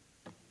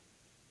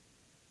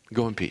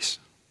 Go in peace.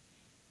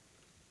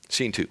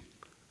 Scene 2.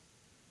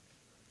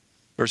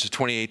 Verses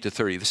 28 to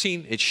 30. The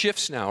scene, it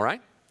shifts now,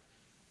 right?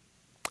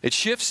 It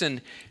shifts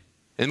and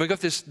we've got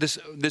this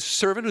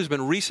servant who's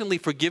been recently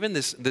forgiven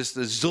this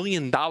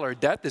zillion-dollar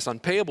debt, this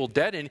unpayable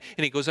debt, and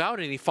he goes out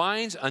and he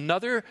finds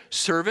another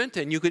servant,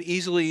 and you could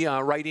easily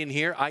write in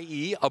here,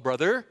 i.e. a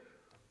brother,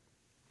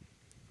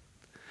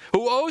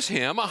 who owes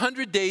him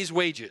 100 days'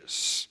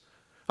 wages.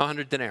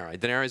 100 denarii.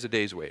 Denarii is a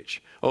day's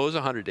wage. Owes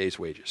 100 days'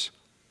 wages.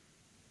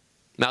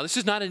 Now, this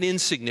is not an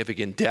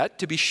insignificant debt,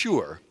 to be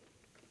sure.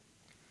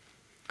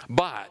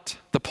 But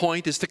the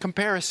point is the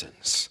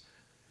comparisons.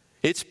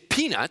 It's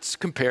peanuts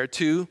compared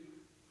to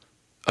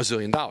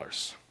 $1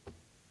 zillion.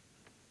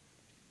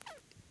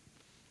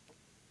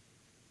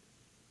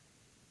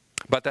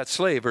 But that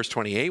slave, verse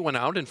 28, went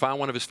out and found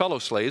one of his fellow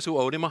slaves who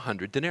owed him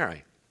 100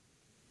 denarii.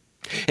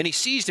 And he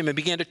seized him and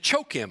began to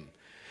choke him,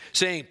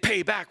 saying,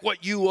 "Pay back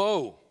what you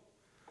owe."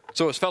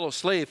 So his fellow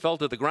slave fell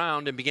to the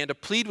ground and began to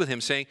plead with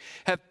him, saying,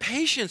 "Have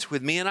patience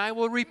with me and I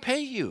will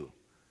repay you."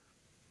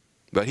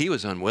 But he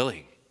was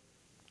unwilling.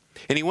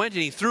 And he went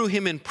and he threw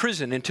him in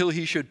prison until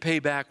he should pay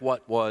back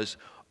what was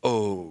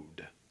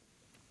owed.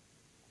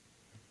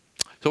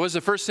 So what's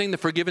the first thing the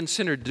forgiven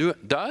sinner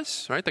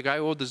does? Right? The guy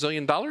who owed the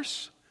 $1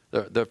 zillion,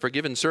 the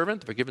forgiven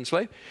servant, the forgiven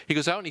slave, he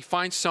goes out and he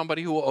finds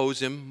somebody who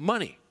owes him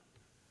money.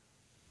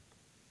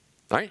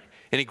 Right?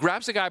 And he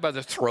grabs the guy by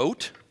the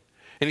throat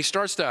and he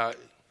starts to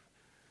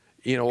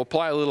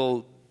apply a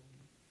little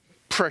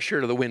pressure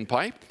to the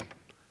windpipe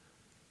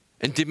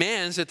and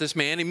demands that this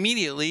man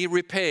immediately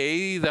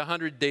repay the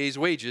 100 days'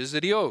 wages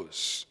that he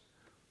owes.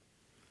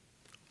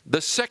 The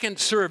second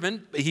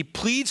servant, he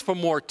pleads for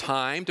more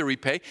time to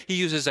repay. He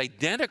uses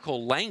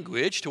identical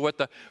language to what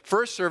the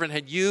first servant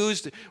had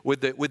used with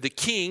the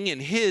king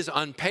in his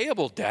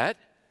unpayable debt.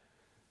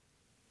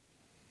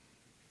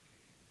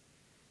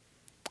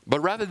 But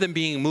rather than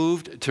being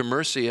moved to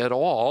mercy at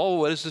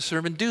all, what does the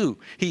servant do?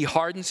 He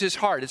hardens his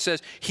heart. It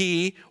says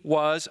he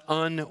was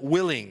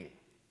unwilling.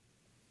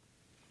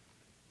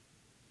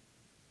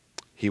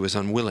 he was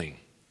unwilling.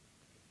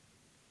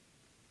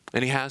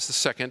 And he has the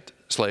second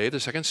slave,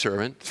 the second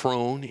servant,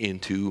 thrown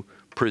into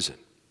prison.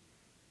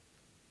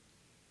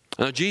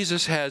 Now,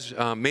 Jesus has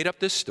made up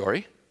this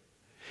story.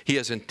 He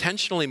has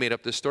intentionally made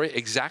up this story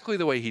exactly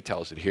the way he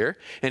tells it here.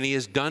 And he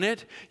has done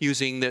it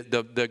using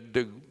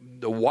the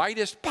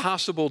widest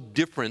possible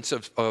difference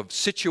of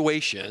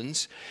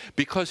situations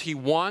because he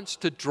wants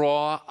to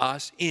draw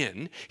us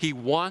in. He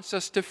wants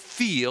us to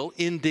feel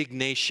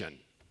indignation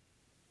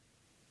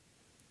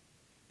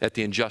at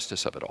the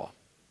injustice of it all,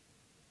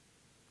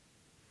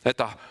 at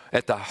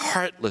the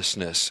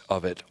heartlessness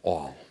of it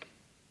all.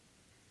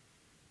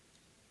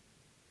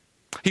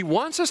 He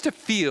wants us to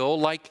feel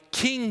like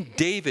King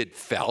David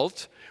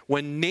felt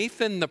when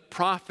Nathan the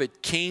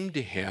prophet came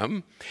to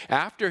him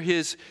after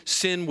his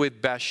sin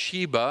with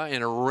Bathsheba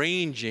and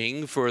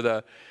arranging for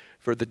the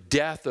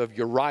death of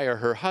Uriah,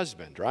 her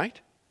husband,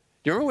 right?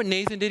 Do you remember what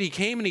Nathan did? He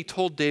came and he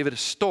told David a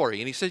story.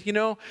 And he said, you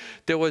know,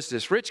 there was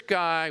this rich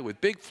guy with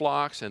big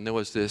flocks, and there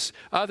was this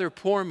other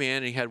poor man,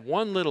 and he had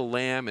one little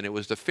lamb, and it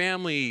was the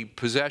family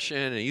possession,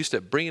 and he used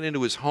to bring it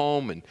into his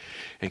home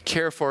and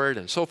care for it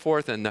and so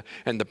forth. And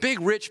the big,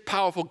 rich,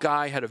 powerful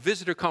guy had a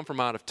visitor come from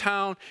out of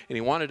town, and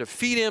he wanted to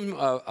feed him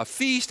a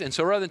feast. And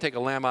so rather than take a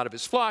lamb out of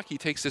his flock, he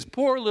takes this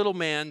poor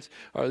man's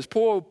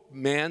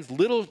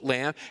little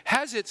lamb,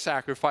 has it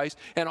sacrificed,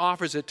 and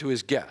offers it to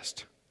his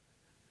guest.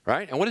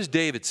 Right? And what does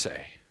David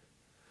say?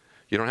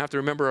 You don't have to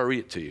remember, I'll read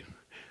it to you.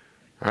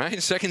 All right?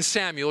 2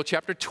 Samuel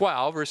chapter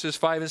 12, verses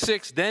 5 and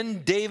 6.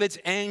 Then David's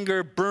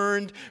anger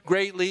burned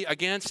greatly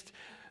against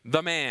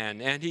the man.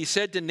 And he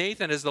said to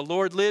Nathan, as the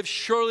Lord lives,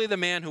 surely the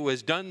man who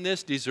has done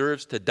this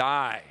deserves to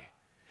die.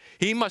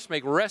 He must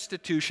make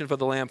restitution for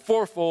the lamb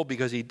fourfold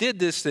because he did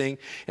this thing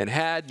and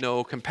had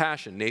no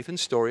compassion.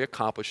 Nathan's story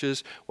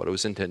accomplishes what it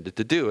was intended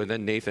to do. And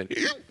then Nathan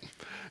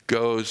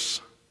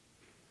goes,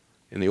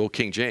 in the old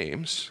King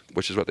James,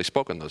 which is what they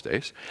spoke in those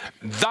days,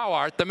 thou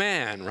art the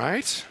man,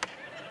 right?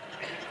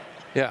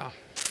 Yeah,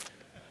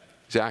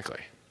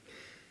 exactly.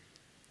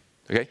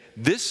 Okay,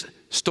 this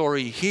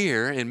story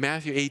here in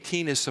Matthew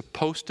 18 is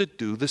supposed to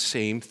do the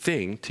same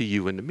thing to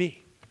you and to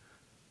me.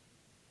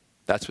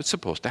 That's what's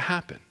supposed to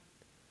happen.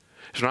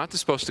 It's not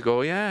supposed to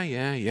go,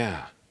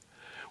 yeah.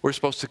 We're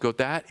supposed to go,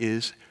 that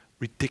is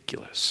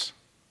ridiculous.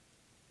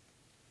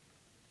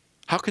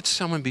 How could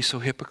someone be so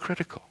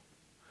hypocritical?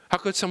 How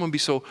could someone be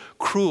so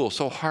cruel,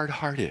 so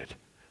hard-hearted,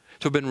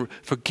 to have been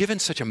forgiven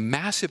such a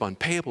massive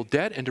unpayable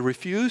debt and to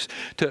refuse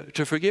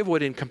to forgive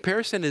what in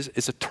comparison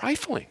is a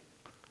trifling?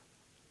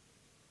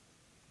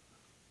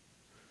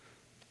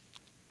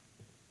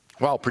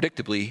 Well,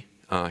 predictably,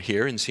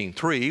 here in scene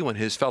 3, when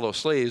his fellow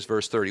slaves,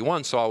 verse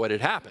 31, saw what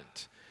had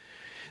happened,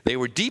 they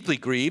were deeply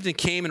grieved and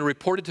came and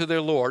reported to their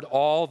Lord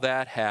all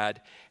that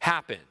had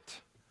happened.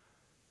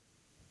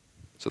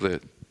 So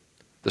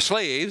the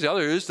slaves, the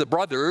others, the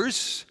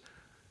brothers,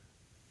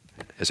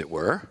 as it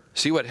were,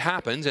 see what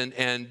happens,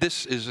 and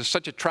this is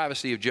such a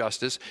travesty of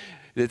justice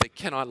that they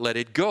cannot let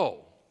it go.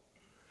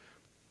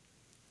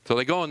 So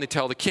they go and they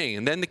tell the king,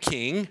 and then the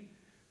king,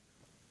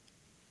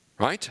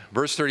 right,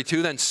 verse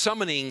 32, then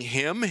summoning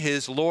him,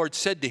 his Lord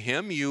said to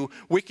him, you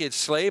wicked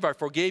slave, I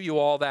forgave you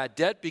all that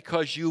debt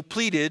because you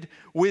pleaded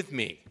with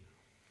me.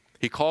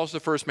 He calls the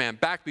first man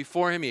back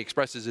before him. He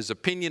expresses his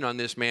opinion on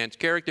this man's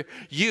character.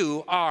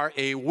 You are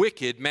a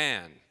wicked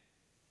man.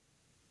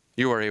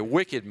 You are a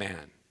wicked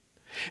man.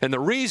 And the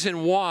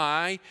reason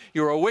why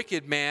you're a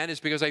wicked man is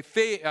because I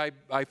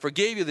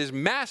forgave you this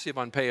massive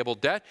unpayable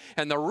debt.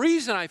 And the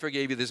reason I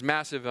forgave you this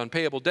massive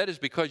unpayable debt is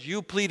because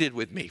you pleaded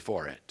with me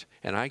for it.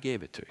 And I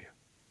gave it to you.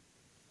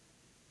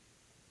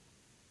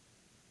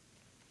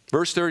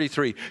 Verse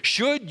 33,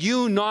 should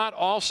you not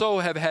also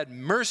have had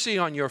mercy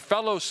on your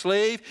fellow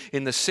slave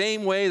in the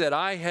same way that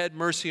I had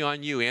mercy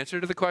on you? Answer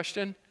to the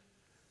question?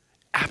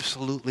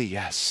 Absolutely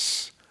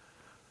yes.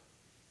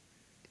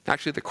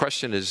 Actually, the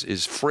question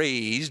is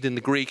phrased in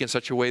the Greek in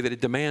such a way that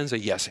it demands a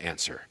yes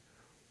answer.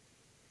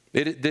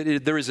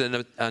 There is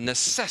a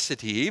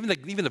necessity,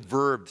 even the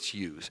verbs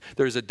used.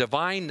 There is a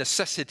divine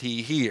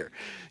necessity here.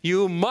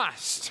 You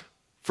must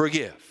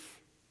forgive.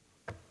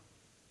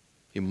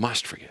 You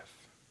must forgive.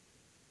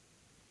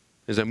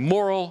 There's a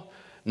moral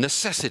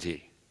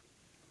necessity.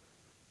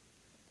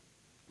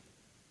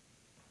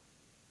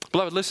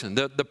 Beloved, listen,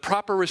 the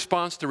proper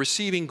response to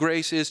receiving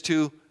grace is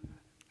to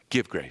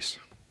give grace.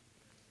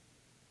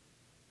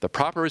 The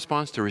proper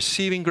response to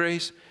receiving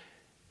grace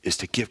is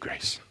to give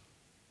grace.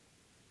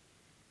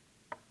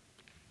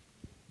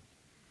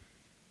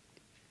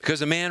 Because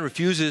the man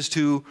refuses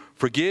to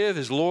forgive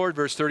his Lord,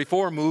 verse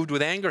 34, moved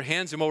with anger,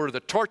 hands him over to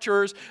the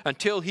torturers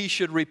until he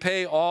should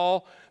repay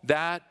all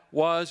that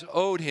was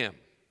owed him.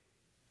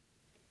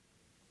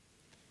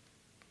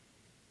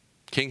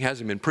 King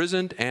has him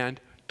imprisoned and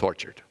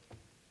tortured.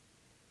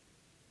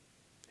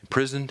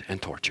 Imprisoned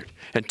and tortured.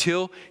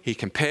 Until he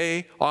can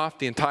pay off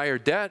the entire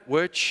debt,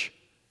 which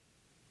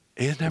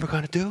he's never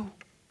going to do.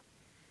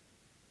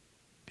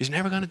 He's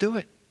never going to do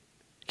it.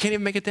 Can't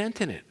even make a dent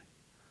in it.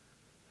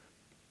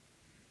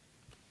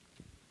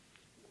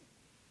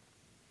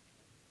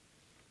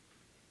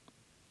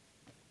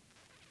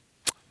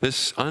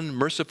 This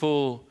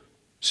unmerciful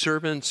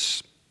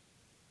servant's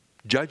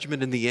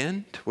judgment in the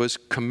end was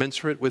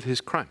commensurate with his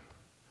crime.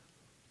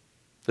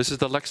 This is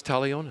the lex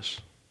talionis,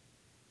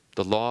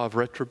 the law of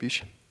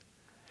retribution.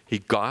 He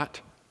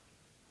got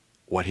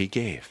what he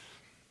gave.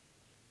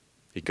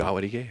 He got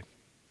what he gave.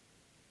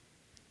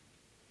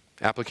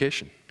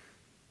 Application.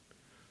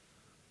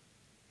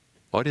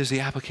 What is the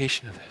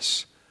application of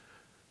this?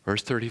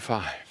 Verse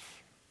 35.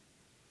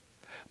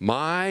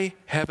 My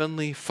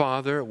heavenly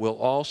Father will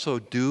also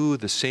do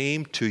the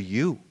same to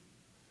you,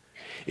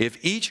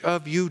 if each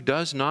of you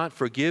does not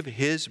forgive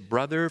his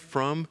brother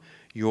from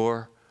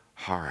your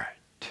heart.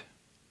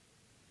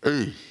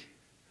 Ugh.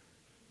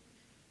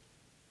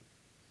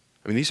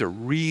 I mean, these are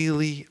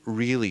really,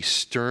 really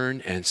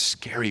stern and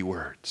scary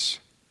words.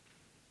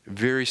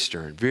 Very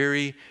stern,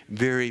 very,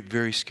 very,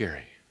 very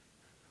scary.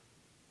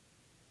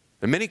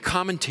 And many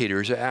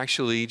commentators are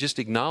actually just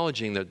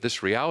acknowledging that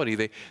this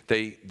reality.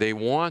 They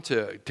want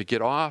to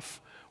get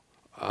off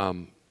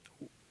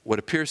what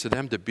appears to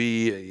them to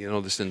be,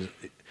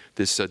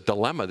 this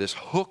dilemma, this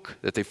hook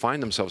that they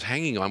find themselves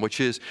hanging on, which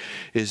is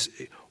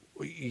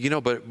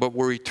but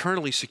we're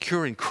eternally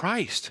secure in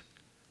Christ.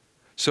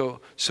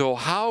 So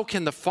how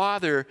can the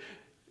Father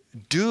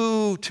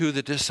do to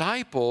the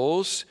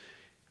disciples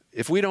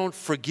if we don't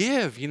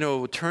forgive?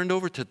 Turned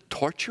over to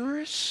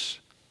torturers.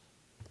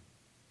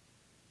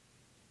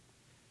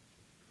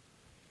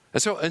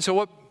 And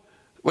so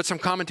what some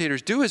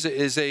commentators do is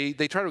they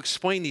try to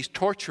explain these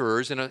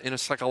torturers in a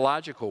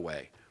psychological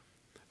way.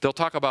 They'll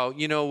talk about,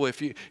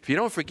 if you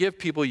don't forgive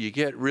people, you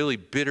get really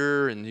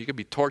bitter, and you can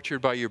be tortured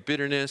by your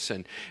bitterness,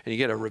 and you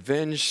get a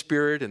revenge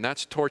spirit, and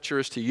that's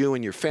torturous to you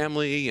and your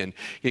family, and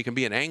you can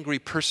be an angry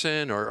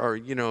person, or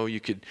you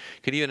could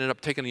even end up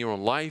taking your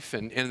own life,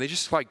 and they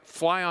just like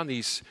fly on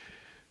these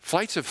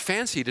flights of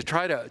fancy to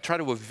try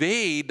to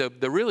evade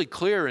the really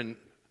clear and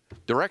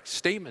direct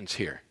statements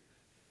here.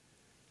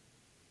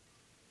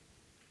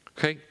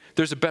 Okay,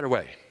 there's a better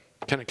way.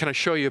 Can I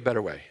show you a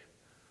better way?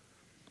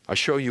 I'll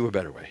show you a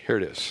better way. Here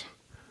it is.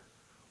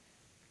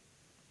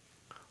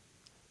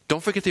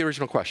 Don't forget the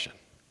original question.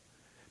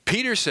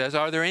 Peter says,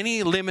 are there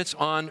any limits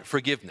on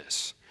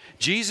forgiveness?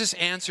 Jesus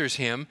answers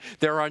him,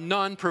 there are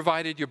none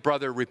provided your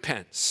brother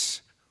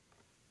repents.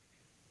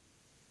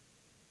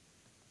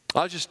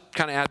 I'll just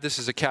kind of add this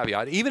as a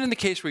caveat. Even in the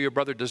case where your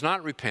brother does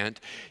not repent,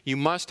 you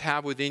must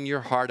have within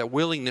your heart a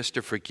willingness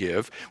to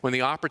forgive when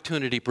the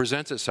opportunity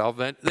presents itself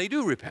that they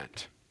do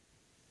repent.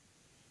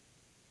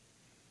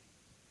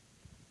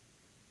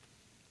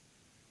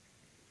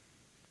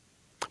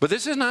 But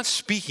this is not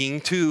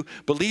speaking to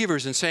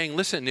believers and saying,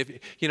 listen, if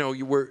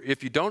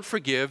you don't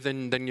forgive,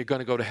 then you're going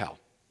to go to hell.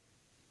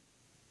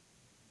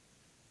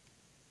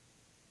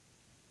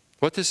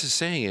 What this is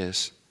saying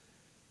is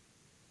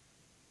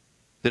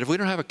that if we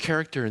don't have a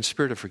character and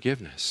spirit of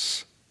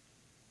forgiveness,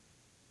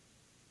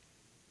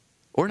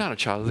 we're not a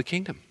child of the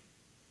kingdom.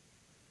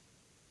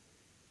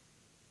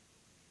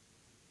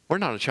 We're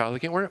not a child of the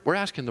kingdom. We're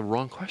asking the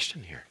wrong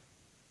question here.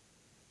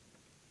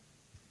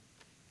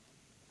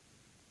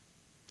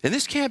 And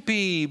this can't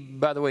be,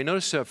 by the way,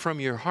 notice from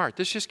your heart.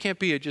 This just can't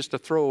be just a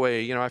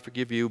throwaway, I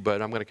forgive you,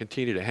 but I'm going to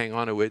continue to hang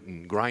on to it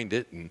and grind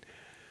it. And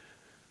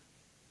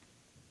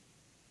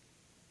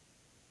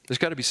it's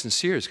got to be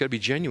sincere. It's got to be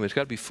genuine. It's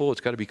got to be full.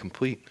 It's got to be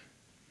complete.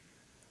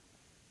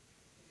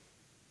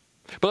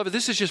 Beloved,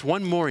 this is just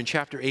one more in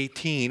chapter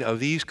 18 of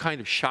these kind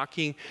of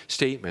shocking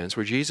statements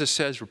where Jesus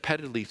says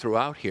repeatedly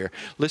throughout here,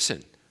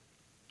 listen,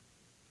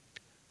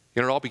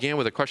 it all began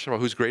with a question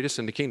about who's greatest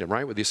in the kingdom,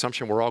 right? With the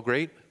assumption we're all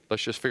great.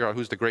 Let's just figure out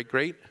who's the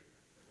great.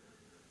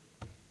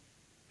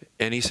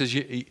 And he says,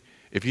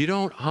 if you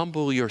don't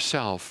humble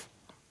yourself,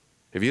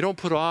 if you don't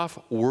put off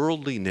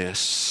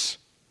worldliness,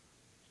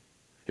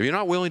 if you're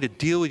not willing to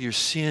deal with your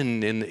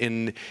sin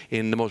in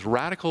the most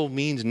radical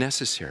means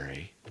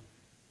necessary,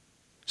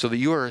 so that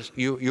you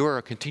are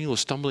a continual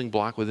stumbling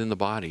block within the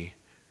body,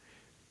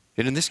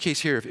 and in this case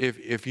here,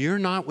 if you're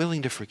not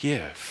willing to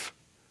forgive,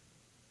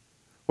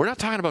 we're not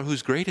talking about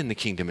who's great in the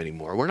kingdom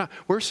anymore.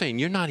 We're saying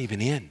you're not even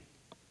in.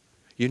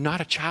 You're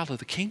not a child of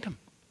the kingdom.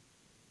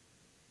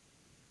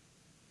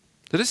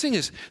 So this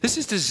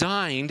is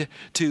designed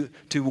to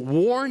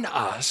warn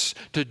us,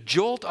 to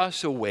jolt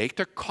us awake,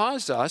 to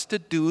cause us to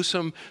do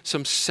some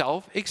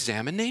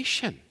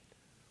self-examination.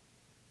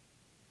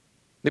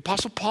 The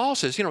Apostle Paul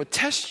says,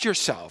 test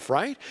yourself,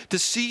 right? To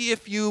see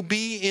if you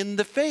be in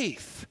the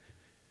faith.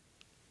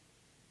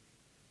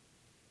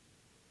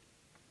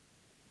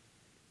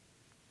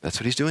 That's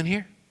what he's doing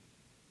here.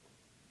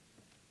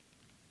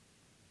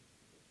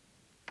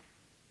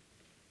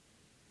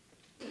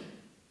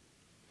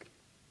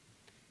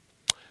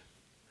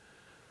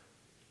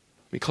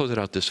 Let me close it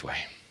out this way.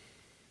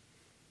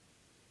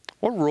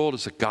 What role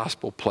does the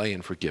gospel play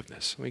in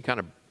forgiveness? Let me kind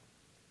of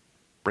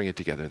bring it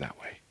together that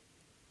way.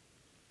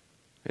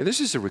 And this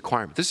is a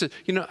requirement. This is,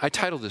 I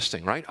titled this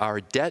thing, right?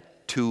 Our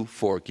debt to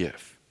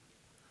forgive.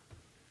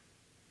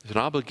 It's an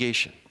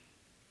obligation.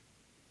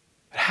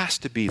 It has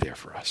to be there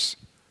for us.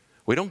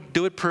 We don't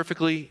do it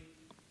perfectly,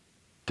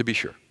 to be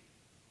sure.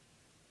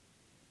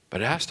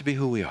 But it has to be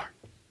who we are.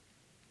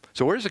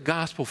 So where does the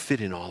gospel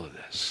fit in all of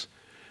this?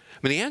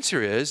 I mean, the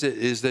answer is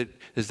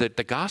that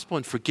the gospel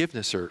and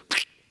forgiveness are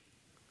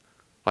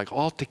like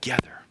all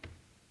together.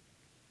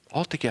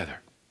 All together.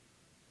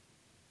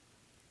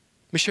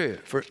 Let me show you.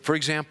 For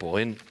example,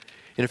 in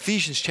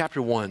Ephesians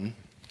chapter 4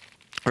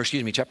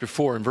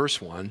 and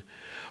verse 1,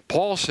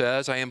 Paul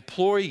says, I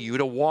implore you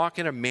to walk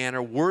in a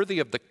manner worthy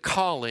of the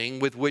calling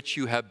with which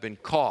you have been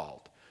called.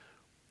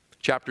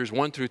 Chapters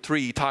 1 through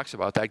 3, he talks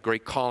about that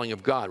great calling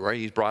of God, right?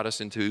 He's brought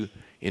us into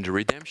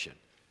redemption.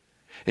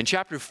 In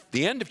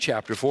the end of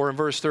chapter 4 and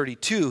verse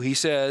 32, he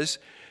says,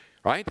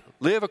 right?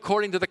 Live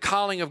according to the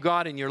calling of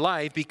God in your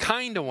life. Be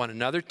kind to one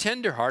another,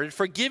 tenderhearted,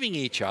 forgiving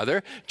each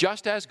other,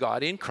 just as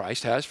God in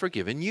Christ has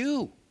forgiven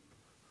you.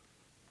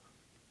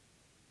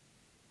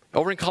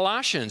 Over in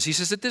Colossians, he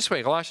says it this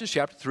way, Colossians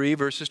chapter 3,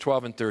 verses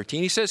 12 and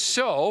 13. He says,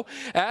 so,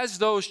 as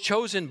those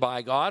chosen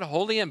by God,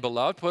 holy and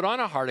beloved, put on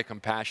a heart of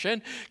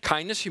compassion,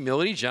 kindness,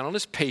 humility,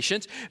 gentleness,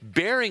 patience,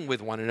 bearing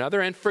with one another,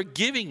 and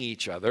forgiving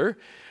each other.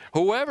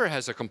 Whoever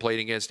has a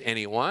complaint against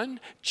anyone,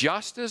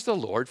 just as the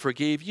Lord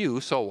forgave you,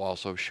 so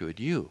also should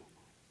you.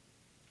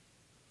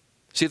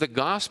 See, the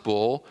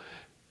gospel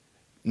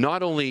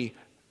not only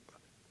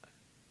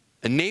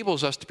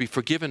enables us to be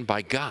forgiven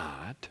by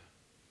God,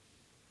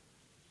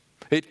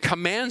 it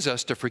commands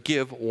us to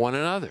forgive one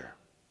another.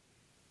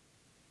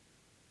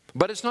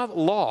 But it's not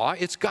law,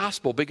 it's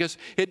gospel, because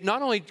it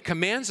not only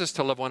commands us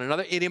to love one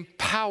another, it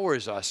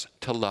empowers us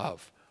to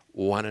love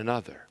one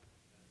another.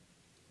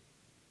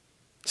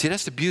 See,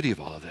 that's the beauty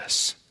of all of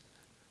this.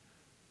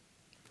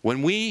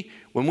 When we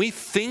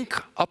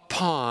think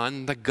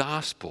upon the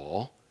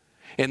gospel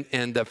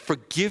and the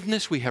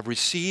forgiveness we have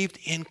received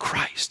in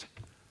Christ,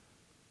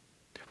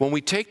 when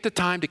we take the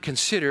time to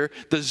consider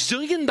the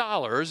 $1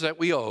 zillion that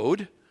we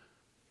owed,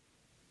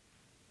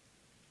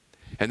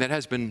 and that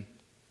has been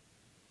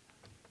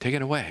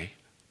taken away,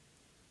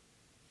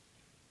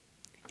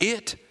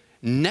 it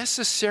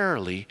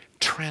necessarily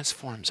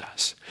transforms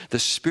us. The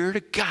Spirit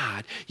of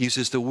God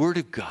uses the Word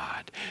of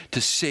God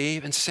to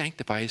save and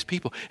sanctify His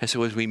people. And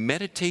so as we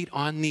meditate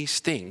on these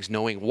things,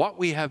 knowing what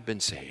we have been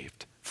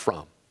saved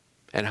from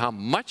and how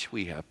much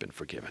we have been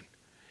forgiven,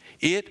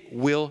 it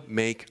will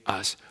make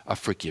us a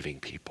forgiving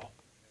people.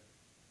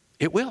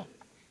 It will.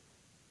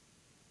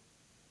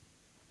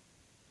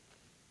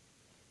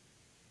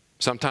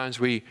 Sometimes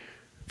we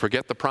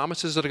forget the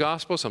promises of the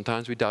gospel.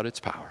 Sometimes we doubt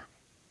its power.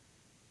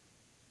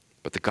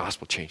 But the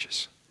gospel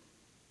changes.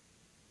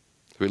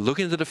 We look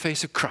into the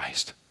face of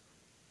Christ.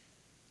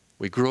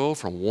 We grow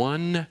from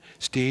one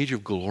stage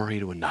of glory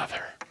to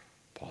another,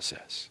 Paul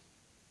says.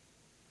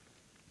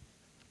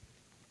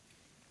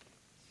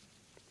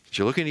 As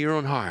you look into your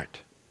own heart,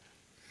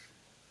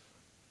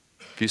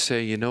 if you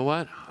say, you know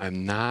what,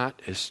 I'm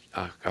not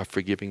a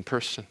forgiving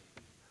person,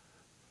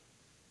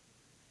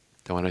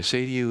 then what I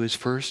say to you is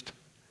first,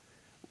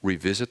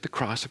 revisit the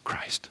cross of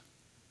Christ.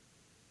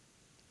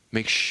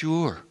 Make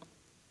sure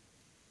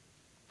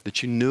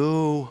that you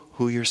know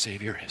who your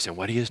Savior is and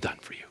what He has done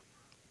for you.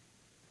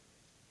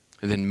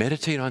 And then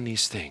meditate on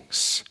these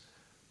things.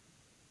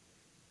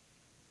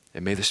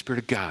 And may the Spirit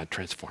of God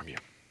transform you.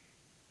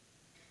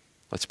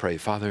 Let's pray.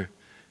 Father,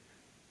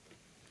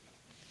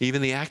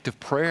 even the act of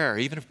prayer,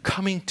 even of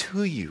coming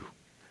to you,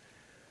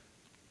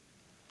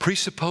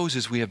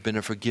 presupposes we have been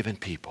a forgiven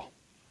people.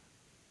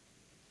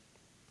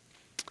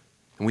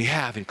 And we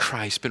have in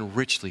Christ been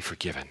richly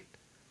forgiven,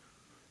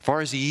 far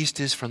as the east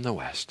is from the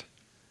west.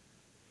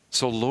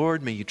 So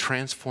Lord, may you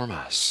transform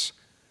us.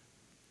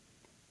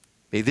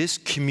 May this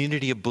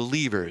community of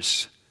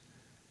believers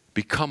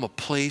become a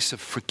place of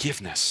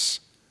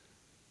forgiveness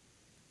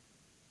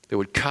that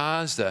would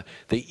cause the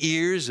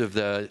ears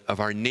of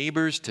our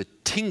neighbors to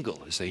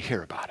tingle as they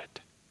hear about it.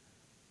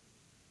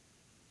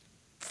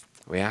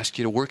 We ask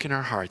you to work in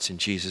our hearts in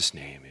Jesus'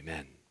 name.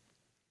 Amen.